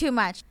 It's too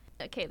much.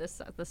 Okay,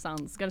 this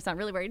sounds gonna sound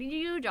really weird.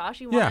 You, Josh,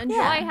 you Yeah. want to enjoy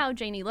Yeah. how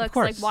Janie looks.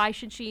 course. Like, why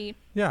should she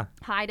Yeah.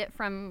 hide it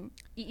from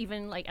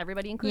even like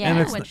everybody, including Yeah. And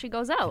you, it's when n- she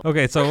goes out?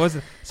 Okay, so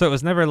it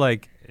was never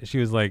like she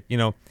was like,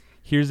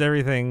 here's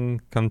everything,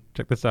 come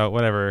check this out,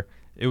 whatever.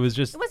 It was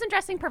just It wasn't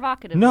dressing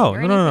provocatively. no,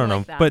 or no, no, no, anything no.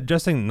 like that. But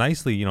dressing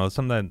nicely,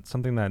 something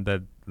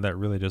that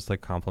really just like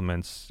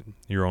complements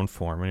your own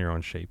form and your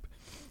own shape.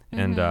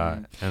 And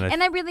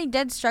And I really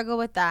did struggle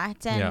with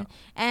that. And Yeah.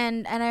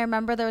 and I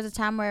remember there was a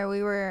time where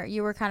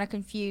you were kind of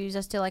confused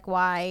as to like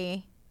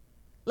why,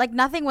 like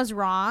nothing was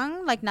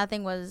wrong, like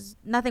nothing was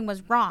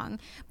wrong,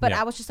 but Yeah.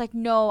 I was just like,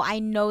 no, I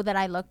know that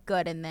I look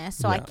good in this,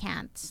 so I Yeah.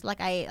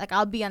 can't,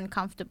 I'll be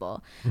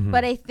uncomfortable. Mhm.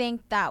 But I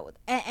think that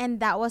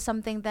and that was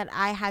something that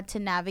I had to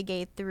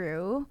navigate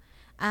through,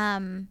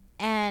 and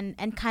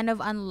kind of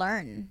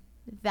unlearn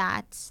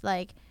that,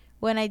 like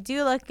when I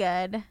do look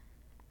good,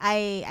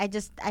 I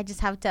just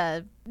have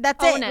to,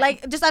 that's Own it. it.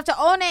 Like just have to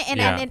own it, and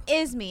Yeah. it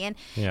is me. And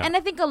Yeah. and I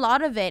think a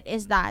lot of it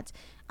is that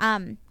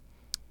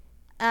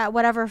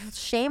whatever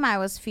shame I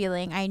was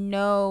feeling,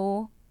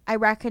 I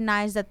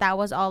recognized that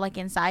was all like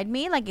inside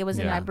me, like it was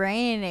in Yeah. my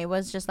brain. It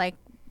was just like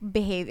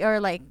behavior or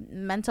like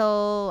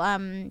mental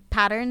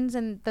patterns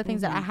and the things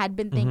that I had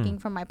been thinking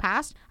from my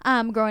past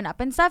growing up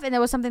and stuff. And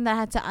there was something that I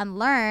had to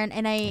unlearn,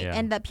 and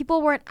and that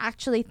people weren't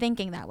actually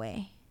thinking that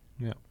way.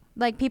 Yeah.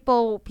 Like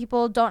people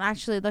don't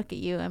actually look at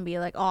you and be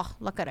like, oh,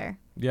 look at her,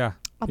 Yeah.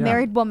 a Yeah.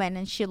 married woman,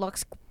 and she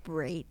looks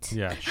great.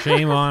 Yeah.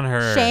 Shame on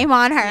her. Shame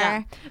on her.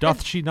 Yeah.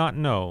 Doth she not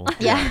know?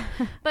 Yeah.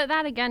 But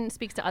that again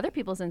speaks to other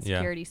people's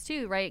insecurities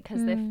too, right?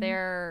 Because if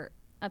they're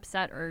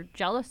upset or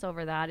jealous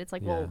over that, it's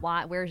like, well, Yeah.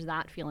 why? Where's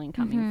that feeling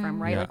coming from,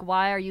 right? Yeah. Like,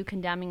 why are you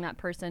condemning that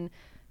person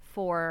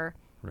for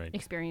Right.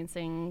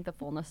 experiencing the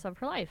fullness of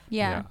her life?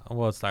 Yeah.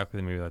 Well, it's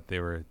likely maybe that they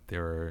were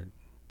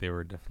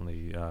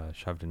definitely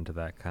shoved into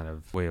that kind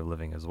of way of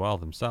living as well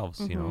themselves,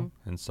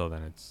 and so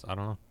then it's, I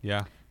don't know.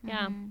 Yeah.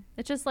 Yeah.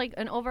 It's just like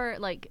an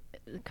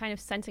kind of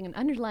sensing an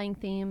underlying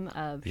theme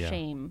of Yeah.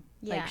 shame,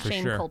 Yeah. like For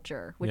shame sure.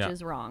 culture, which Yeah.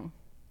 is wrong.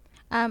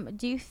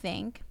 Do you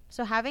think,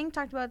 so having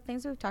talked about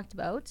things we've talked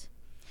about,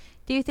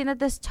 do you think that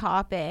this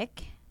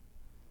topic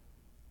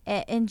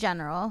in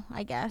general,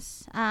 I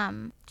guess,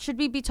 should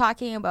we be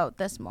talking about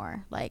this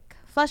more, like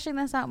fleshing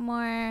this out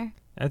more?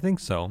 I think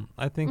so.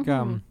 I think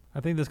I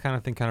think this kind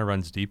of thing kind of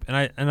runs deep.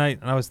 And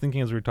I was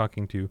thinking as we were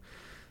talking to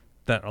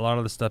that a lot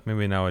of the stuff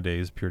maybe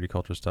nowadays, purity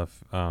culture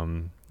stuff,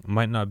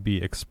 might not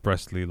be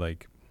expressly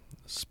like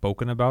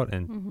spoken about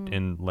and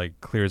in like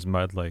clear as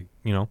mud, like,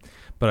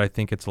 but I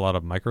think it's a lot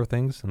of micro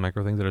things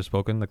that are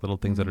spoken, like little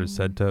things that are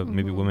said to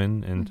maybe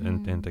women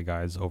and to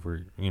guys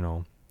over,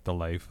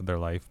 their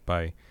life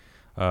by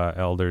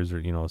elders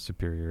or,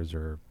 superiors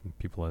or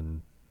people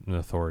in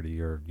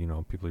authority or,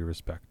 people you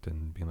respect,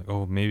 and being like,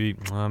 oh, maybe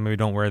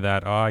don't wear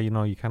that. Oh, you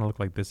kind of look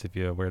like this if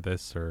you wear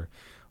this, or,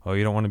 oh,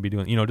 you don't want to be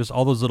doing, just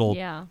all those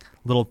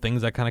little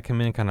things that kind of come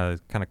in and kind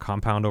of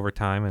compound over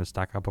time and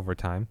stack up over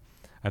time.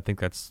 I think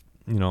that's,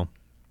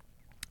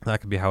 that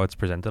could be how it's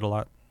presented a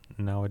lot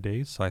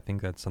nowadays. So I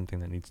think that's something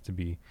that needs to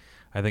be,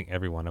 I think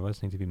every one of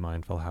us need to be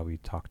mindful how we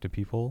talk to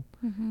people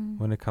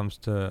when it comes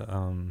to,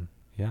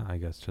 I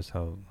guess just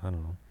how, I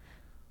don't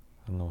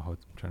know how I'm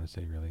trying to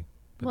say really.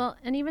 Well,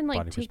 and even like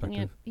body taking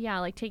it,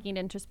 perspective. taking it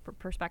into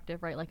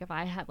perspective, right? Like if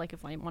I have, like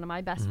if one of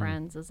my best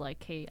friends is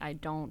like, hey, I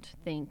don't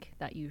think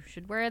that you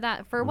should wear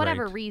that for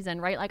whatever Right. reason,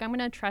 right? Like I'm going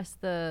to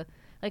trust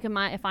Like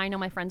if I know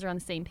my friends are on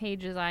the same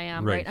page as I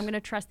am, right? I'm going to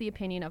trust the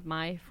opinion of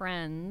my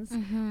friends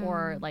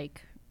or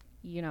like,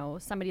 you know,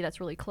 somebody that's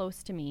really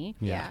close to me.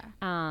 Yeah.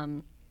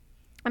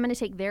 I'm going to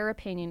take their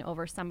opinion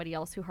over somebody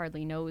else who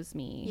hardly knows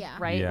me. Yeah.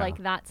 Right. Yeah. Like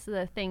that's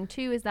the thing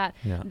too, is that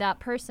that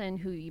person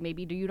who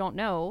you don't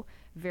know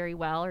very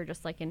well, or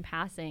just like in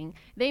passing,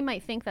 they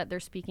might think that they're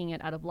speaking it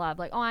out of love.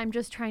 Like, oh, I'm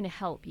just trying to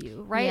help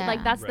you. Right. Yeah.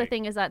 Like that's the Right.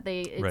 thing, is that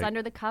it's Right.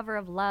 under the cover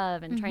of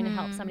love and trying to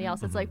help somebody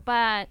else. It's like,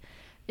 but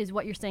is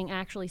what you're saying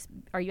actually,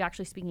 are you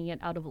actually speaking it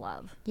out of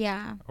love?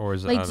 Yeah. Or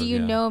is it Like, out do of- you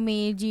yeah. know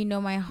me? Do you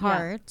know my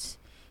heart?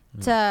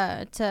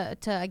 To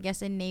I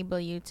guess enable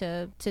you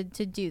to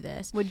do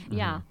this.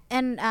 Yeah.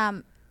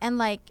 And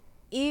like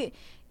you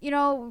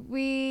know,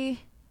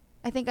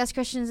 I think as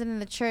Christians in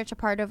the church, a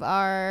part of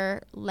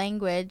our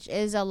language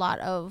is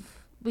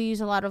we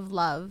use a lot of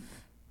love,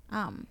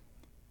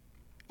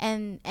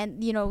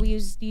 and you know, we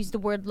use the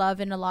word love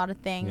in a lot of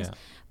things. Yeah.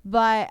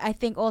 But I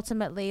think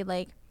ultimately,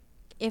 like,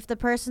 if the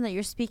person that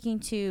you're speaking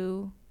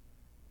to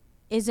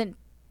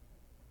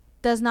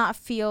does not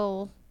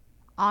feel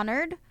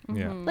honored,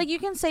 Yeah. like, you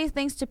can say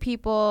things to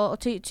people,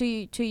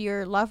 to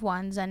your loved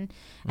ones and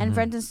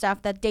friends and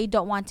stuff that they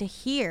don't want to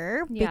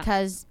hear Yeah.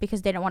 because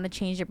they don't want to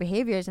change their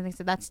behaviors and things.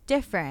 So that's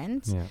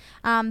different.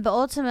 Yeah. But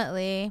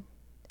ultimately,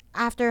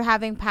 after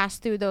having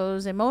passed through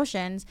those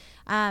emotions,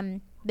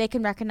 they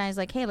can recognize,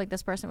 like, hey, like,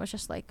 this person was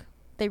just like,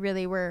 they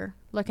really were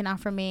looking out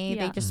for me.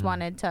 Yeah. They just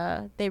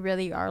they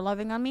really are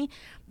loving on me.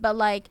 But,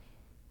 like,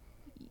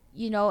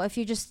 you know, if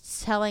you're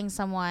just telling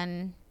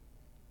someone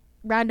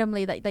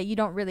randomly that you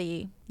don't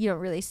really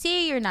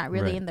see, you're not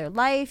really Right. in their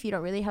life, you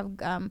don't really have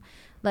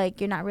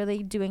like, you're not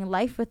really doing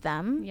life with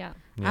them, Yeah.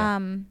 Yeah.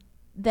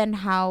 then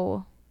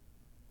how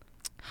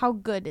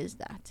good is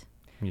that?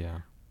 Yeah.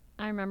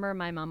 I remember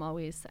my mom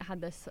always had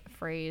this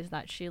phrase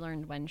that she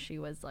learned when she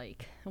was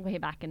like way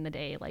back in the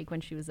day, like when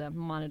she was a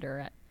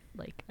monitor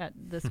at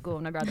the school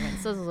when my brother went.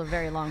 So this was a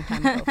very long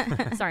time ago.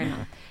 Sorry,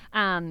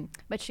 Mom.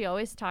 But she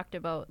always talked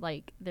about,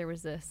 like, there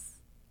was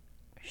this,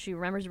 she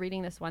remembers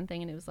reading this one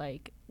thing, and it was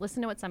like,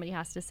 listen to what somebody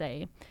has to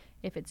say.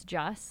 If it's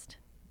just,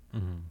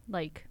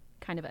 like,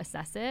 kind of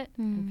assess it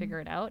and figure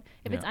it out.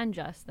 If it's Yeah.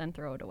 unjust, then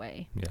throw it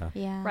away. Yeah.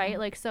 Yeah. Right?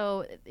 Like,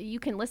 so you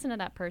can listen to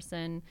that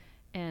person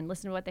and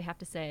listen to what they have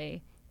to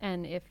say.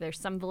 And if there's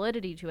some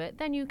validity to it,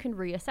 then you can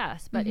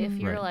reassess. But if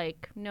you're Right.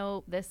 like,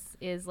 no, this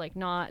is like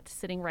not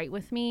sitting right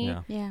with me,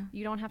 Yeah. Yeah.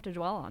 you don't have to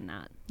dwell on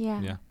that.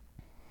 Yeah. Yeah.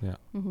 Yeah.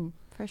 Mm-hmm.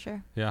 For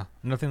sure. Yeah.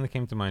 Another thing that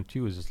came to mind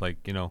too is just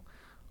like, you know,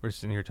 we're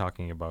sitting here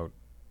talking about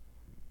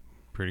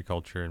purity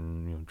culture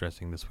and, you know,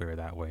 dressing this way or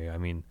that way. I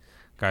mean,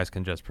 guys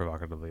can dress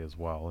provocatively as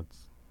well.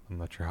 I'm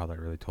not sure how that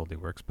really totally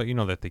works, but you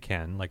know that they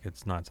can. Like,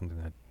 it's not something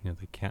that, you know,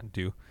 they can't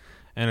do.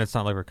 And it's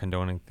not like we're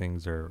condoning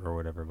things or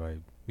whatever by,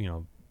 you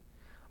know,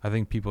 I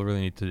think people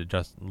really need to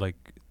just,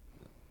 like,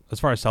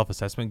 as far as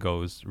self-assessment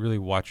goes, really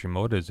watch your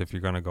motives if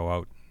you're going to go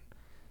out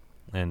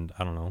and,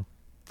 I don't know,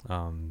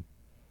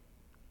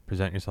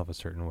 present yourself a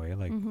certain way.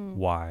 Like,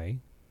 why?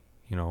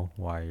 You know,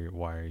 why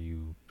are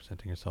you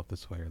presenting yourself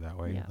this way or that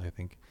way? Yeah. I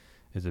think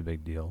is a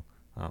big deal.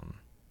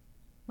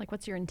 Like,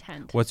 what's your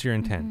intent? What's your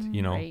intent?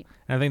 You know, Right.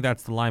 and I think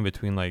that's the line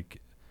between, like,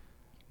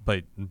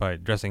 by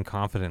dressing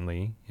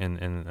confidently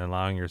and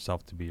allowing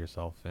yourself to be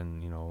yourself,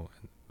 and, you know,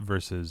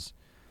 versus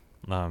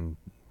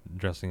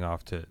dressing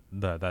off to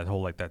that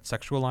whole, like, that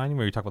sexual line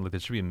where you talk about, like, there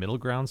should be a middle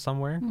ground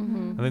somewhere.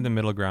 I think the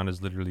middle ground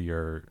is literally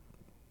your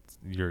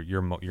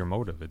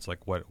motive. It's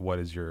like, what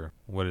is your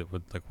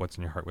like, what's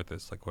in your heart with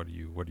this? Like, what are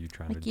you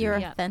trying Like, to your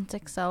do? Yeah.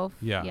 authentic self.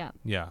 Yeah. Yeah.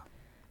 Yeah.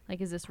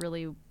 Like, is this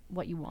really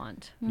what you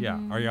want? Yeah.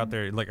 Are you out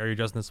there, like, are you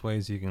dressing this way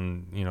so you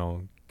can, you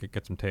know,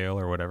 get some tail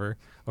or whatever?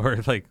 Or,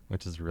 like,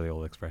 which is a really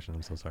old expression,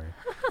 I'm so sorry.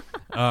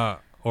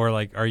 Or,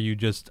 like, are you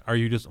just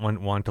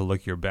want to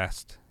look your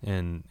best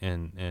and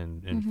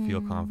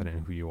feel confident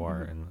in who you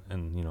are,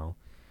 and you know,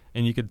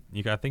 and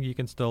I think you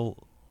can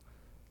still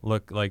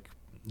look like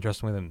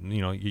dressing with them,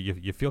 you know,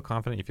 you feel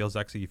confident, you feel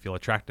sexy, you feel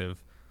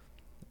attractive,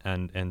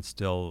 and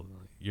still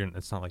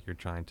it's not like you're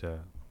trying to,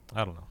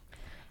 I don't know.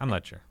 I'm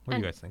not sure. What do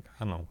you guys think?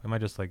 I don't know. Am I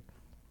just, like,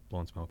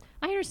 blowing smoke?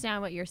 I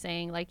understand what you're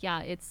saying. Like,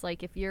 yeah, it's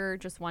like if you're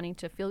just wanting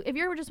to feel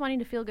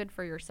good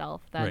for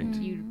yourself, then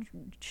Right. you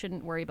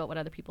shouldn't worry about what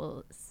other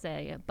people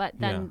say. But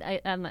then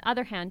on the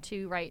other hand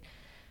too, right,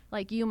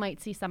 like, you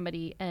might see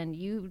somebody and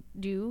you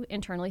do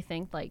internally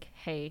think, like,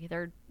 hey,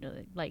 they're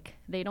like,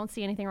 they don't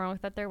see anything wrong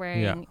with what they're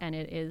wearing, Yeah. and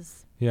it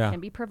is Yeah. can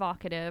be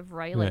provocative,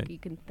 right? Right. Like, you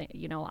can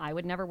you know, I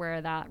would never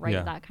wear that, right?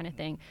 Yeah. That kind of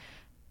thing.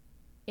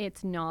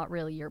 It's not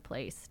really your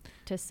place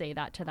to say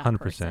that to that 100%.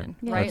 person,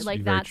 Yeah. right? That's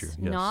Like, very that's true,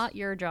 yes. not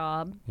your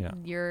job. Yeah.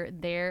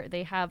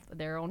 They have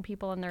their own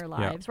people in their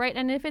lives, right?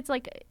 And if it's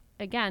like,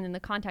 again, in the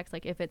context,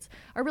 like, if it's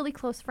a really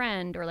close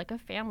friend or like a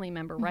family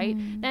member, right?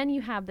 Then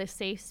you have this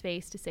safe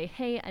space to say,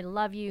 hey, I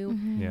love you.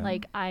 Yeah.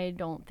 Like, I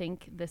don't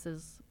think this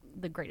is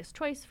the greatest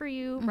choice for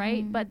you,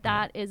 right? But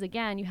that is,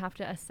 again, you have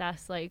to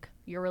assess, like,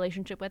 your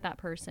relationship with that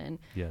person.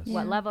 Yes.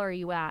 What Yeah. level are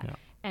you at? Yeah.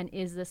 And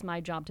is this my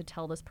job to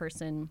tell this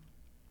person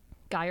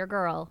guy or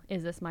girl,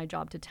 is this my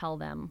job to tell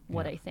them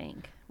what Yeah. I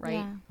think, right?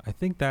 Yeah. I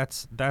think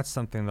that's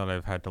something that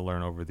I've had to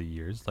learn over the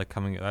years. Like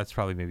that's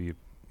probably maybe,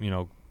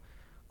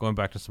 going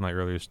back to some of my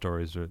earlier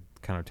stories or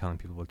kind of telling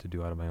people what to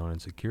do out of my own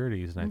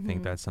insecurities. And I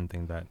think that's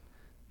something that,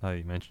 now that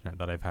you mentioned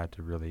that I've had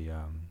to really,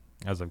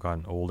 as I've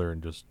gotten older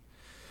and just,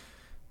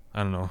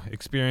 I don't know,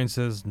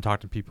 experiences and talk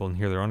to people and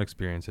hear their own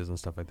experiences and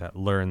stuff like that,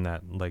 learn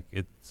that like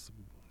it's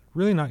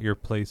really not your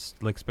place,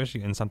 like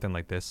especially in something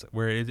like this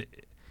where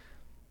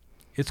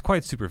it's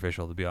quite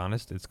superficial, to be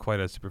honest. It's quite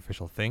a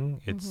superficial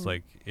thing. It's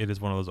like, it is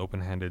one of those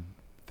open-handed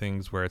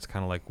things where it's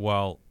kind of like,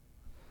 well,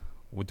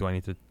 what do I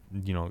need to,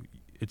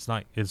 it's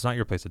not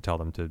your place to tell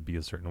them to be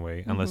a certain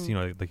way unless,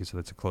 like you said,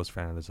 it's a close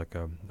friend and there's like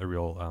a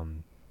real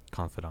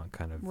confidant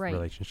kind of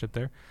relationship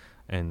there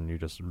and you're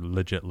just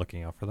legit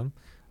looking out for them.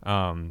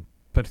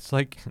 But it's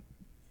like,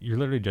 you're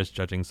literally just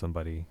judging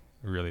somebody,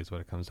 really is what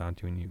it comes down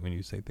to when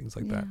you say things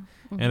like that.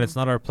 And it's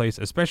not our place,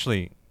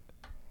 especially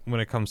when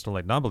it comes to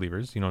like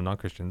non-believers,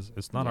 non-Christians,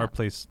 it's not our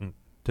place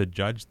to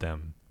judge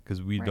them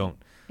because we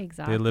don't.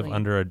 Exactly. They live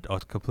under a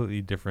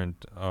completely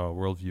different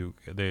worldview.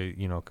 They,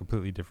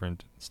 completely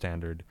different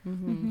standard.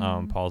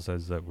 Paul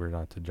says that we're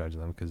not to judge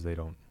them because they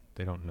don't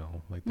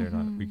know. Like they're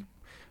not.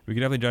 We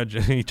could definitely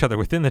judge each other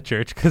within the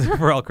church because if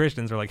we're all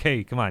Christians, we're like,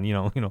 hey, come on,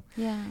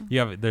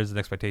 Yeah. There's an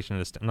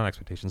expectation, not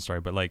expectation,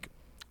 sorry, but like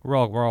we're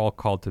all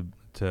called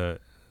to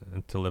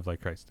live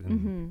like Christ,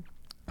 and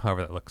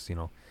however that looks,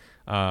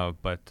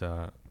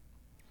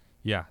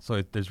 yeah. So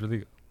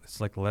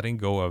it's like letting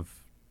go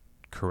of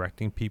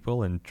correcting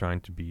people and trying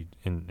to be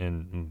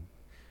in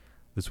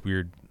this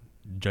weird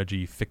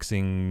judgy,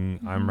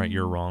 fixing, I'm right,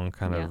 you're wrong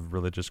kind of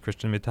religious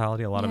Christian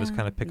mentality. A lot of us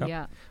kind of pick up.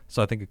 Yeah.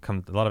 So I think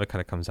a lot of it kind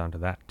of comes down to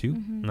that too.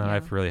 And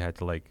I've really had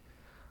to like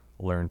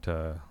learn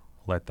to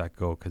let that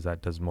go because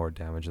that does more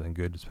damage than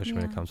good, especially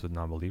when it comes with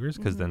non-believers.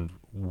 Because then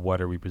what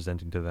are we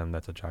presenting to them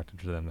that's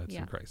attractive to them that's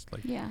in Christ?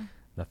 Like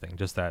nothing.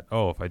 Just that,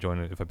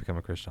 if I become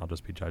a Christian, I'll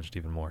just be judged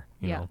even more.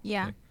 You know?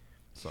 Yeah. Like,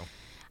 so.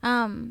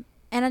 And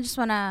I just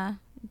want to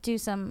do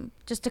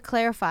just to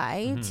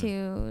clarify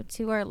to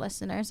our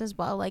listeners as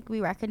well. Like,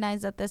 we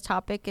recognize that this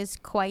topic is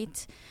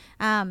quite,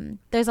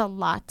 there's a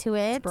lot to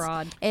it. It's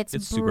broad.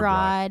 It's super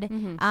broad.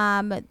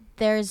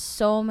 There's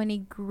so many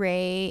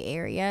gray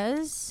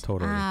areas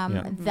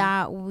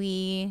that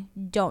we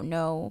don't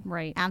know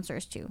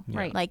answers to. Yeah.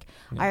 Right. Like,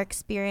 our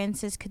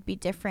experiences could be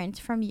different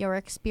from your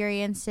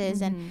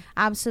experiences, and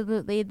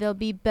absolutely there'll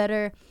be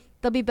better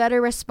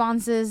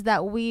responses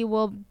that we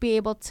will be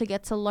able to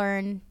get to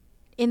learn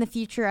in the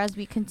future as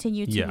we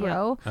continue to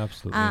grow.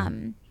 Absolutely.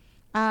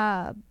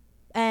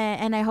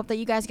 And I hope that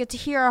you guys get to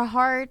hear our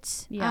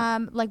hearts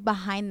like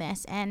behind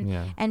this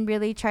and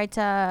really try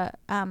to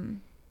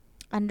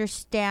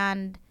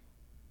understand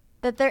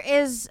that there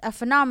is a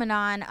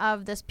phenomenon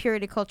of this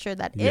purity culture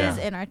that is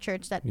in our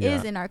church, that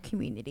is in our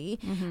community,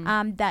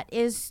 that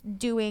is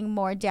doing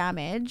more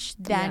damage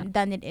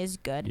than it is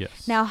good.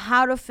 Yes. Now,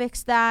 how to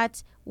fix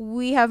that?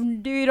 We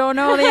don't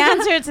know the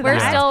answer to We're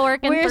that. still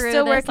working We're through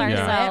still this working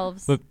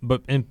ourselves.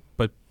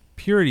 But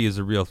purity is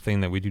a real thing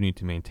that we do need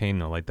to maintain,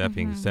 though. Like that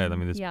being said, I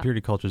mean, this purity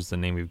culture is the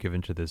name we've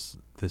given to this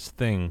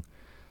thing,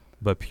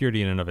 but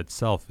purity in and of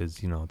itself is,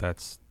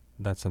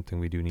 that's something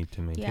we do need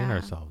to maintain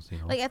ourselves.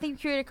 Like, I think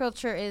purity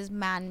culture is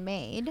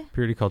man-made.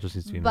 Purity culture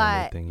seems to be a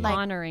man-made thing. like,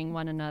 honoring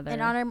one another.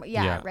 And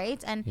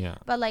right? And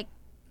but like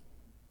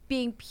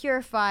being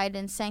purified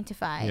and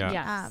sanctified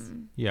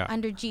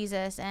under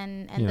Jesus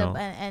and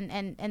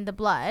the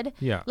blood.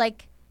 Yeah.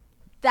 Like,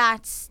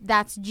 that's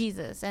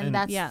Jesus, and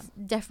that's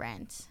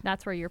different.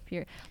 That's where you're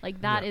pure.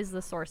 Like, that is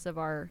the source of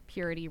our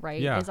purity,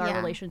 right? Yeah. Is our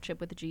relationship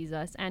with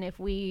Jesus. And if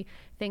we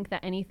think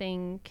that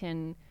anything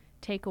can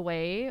take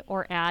away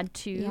or add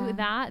to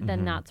that,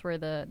 then that's where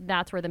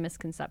the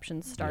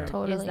misconceptions start.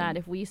 Totally. Is that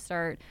if we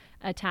start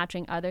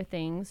attaching other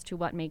things to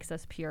what makes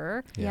us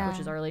pure, which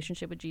is our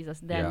relationship with Jesus,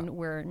 then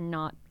we're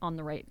not on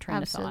the right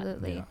train of thought.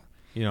 Absolutely.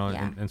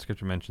 And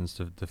Scripture mentions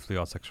to flee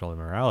all sexual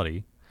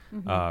immorality,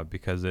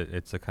 because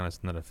it's a kind of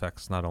sin that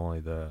affects not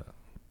only the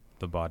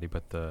body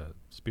but the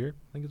spirit,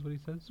 I think is what he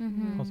says.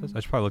 Paul says.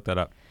 I should probably look that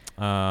up.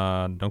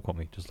 Don't quote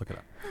me, just look it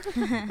up.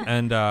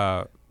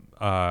 And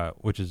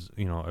which is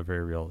a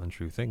very real and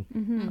true thing.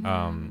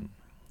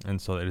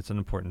 And so it's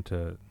important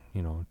to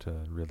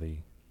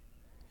really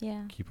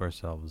keep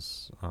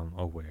ourselves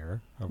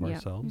aware of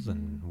ourselves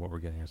and what we're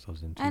getting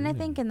ourselves into. And I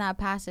think in that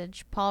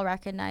passage, Paul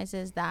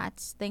recognizes that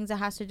things that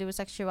has to do with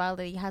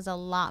sexuality has a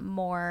lot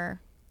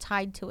more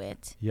tied to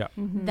it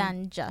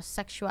than just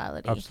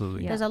sexuality.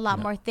 Absolutely. There's a lot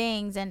more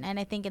things, and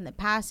I think in the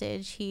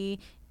passage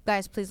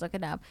guys, please look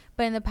it up.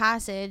 But in the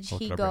passage,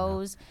 he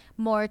goes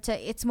more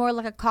to, it's more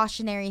like a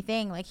cautionary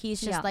thing. Like, he's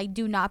just like,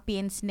 do not be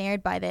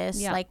ensnared by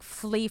this. Like,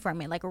 flee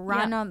from it. Like,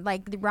 run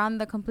run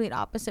the complete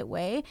opposite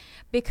way,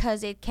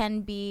 because it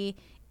can be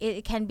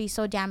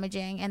so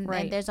damaging, and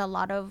there's a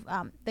lot of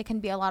there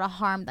can be a lot of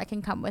harm that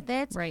can come with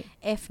it. Right.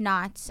 If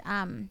not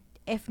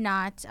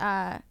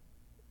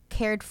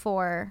cared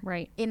for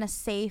in a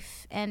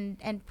safe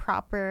and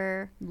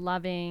proper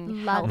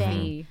loving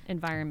healthy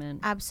environment.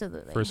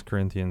 Absolutely. 1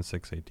 Corinthians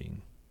 6:18.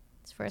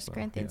 Yes, 1 So,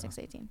 Corinthians yeah.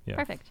 6:18. Yeah.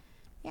 Perfect.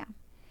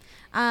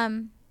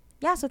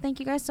 Yeah, so thank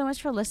you guys so much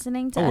for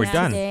listening to Oh, we're us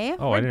done. today.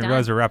 Oh, We're I didn't done.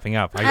 realize we're wrapping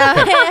up.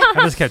 I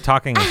just kept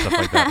talking and stuff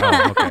like that.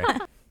 Oh,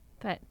 okay.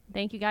 But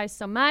thank you guys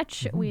so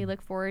much. Mm-hmm. We look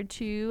forward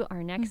to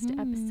our next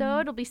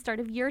episode. It'll be start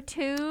of year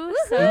 2. Woohoo!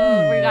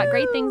 So we got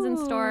great things in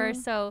store.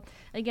 So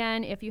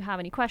again, if you have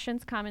any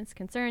questions, comments,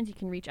 concerns, you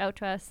can reach out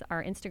to us.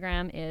 Our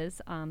Instagram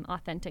is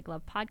Authentic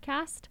Love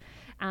Podcast.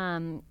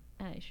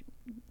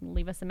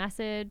 Leave us a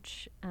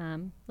message.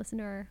 Listen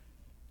to our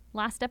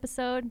last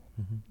episode.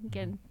 You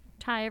can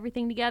tie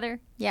everything together.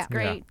 Yeah,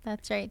 Great.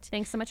 that's right.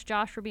 Thanks so much,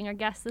 Josh, for being our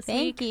guest this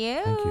week. Thank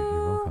you. Thank you.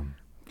 You're welcome.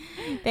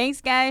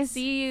 Thanks, guys.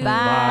 See you.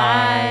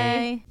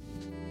 Bye.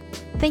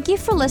 Thank you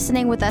for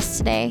listening with us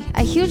today.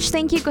 A huge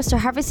thank you goes to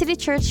Harvest City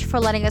Church for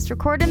letting us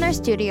record in their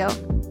studio.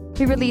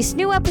 We release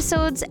new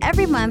episodes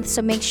every month,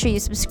 so make sure you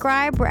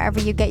subscribe wherever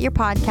you get your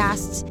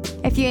podcasts.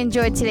 If you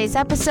enjoyed today's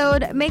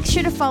episode, make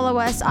sure to follow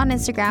us on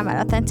Instagram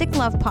at Authentic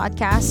Love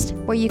Podcast,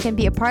 where you can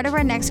be a part of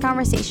our next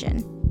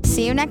conversation.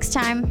 See you next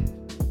time.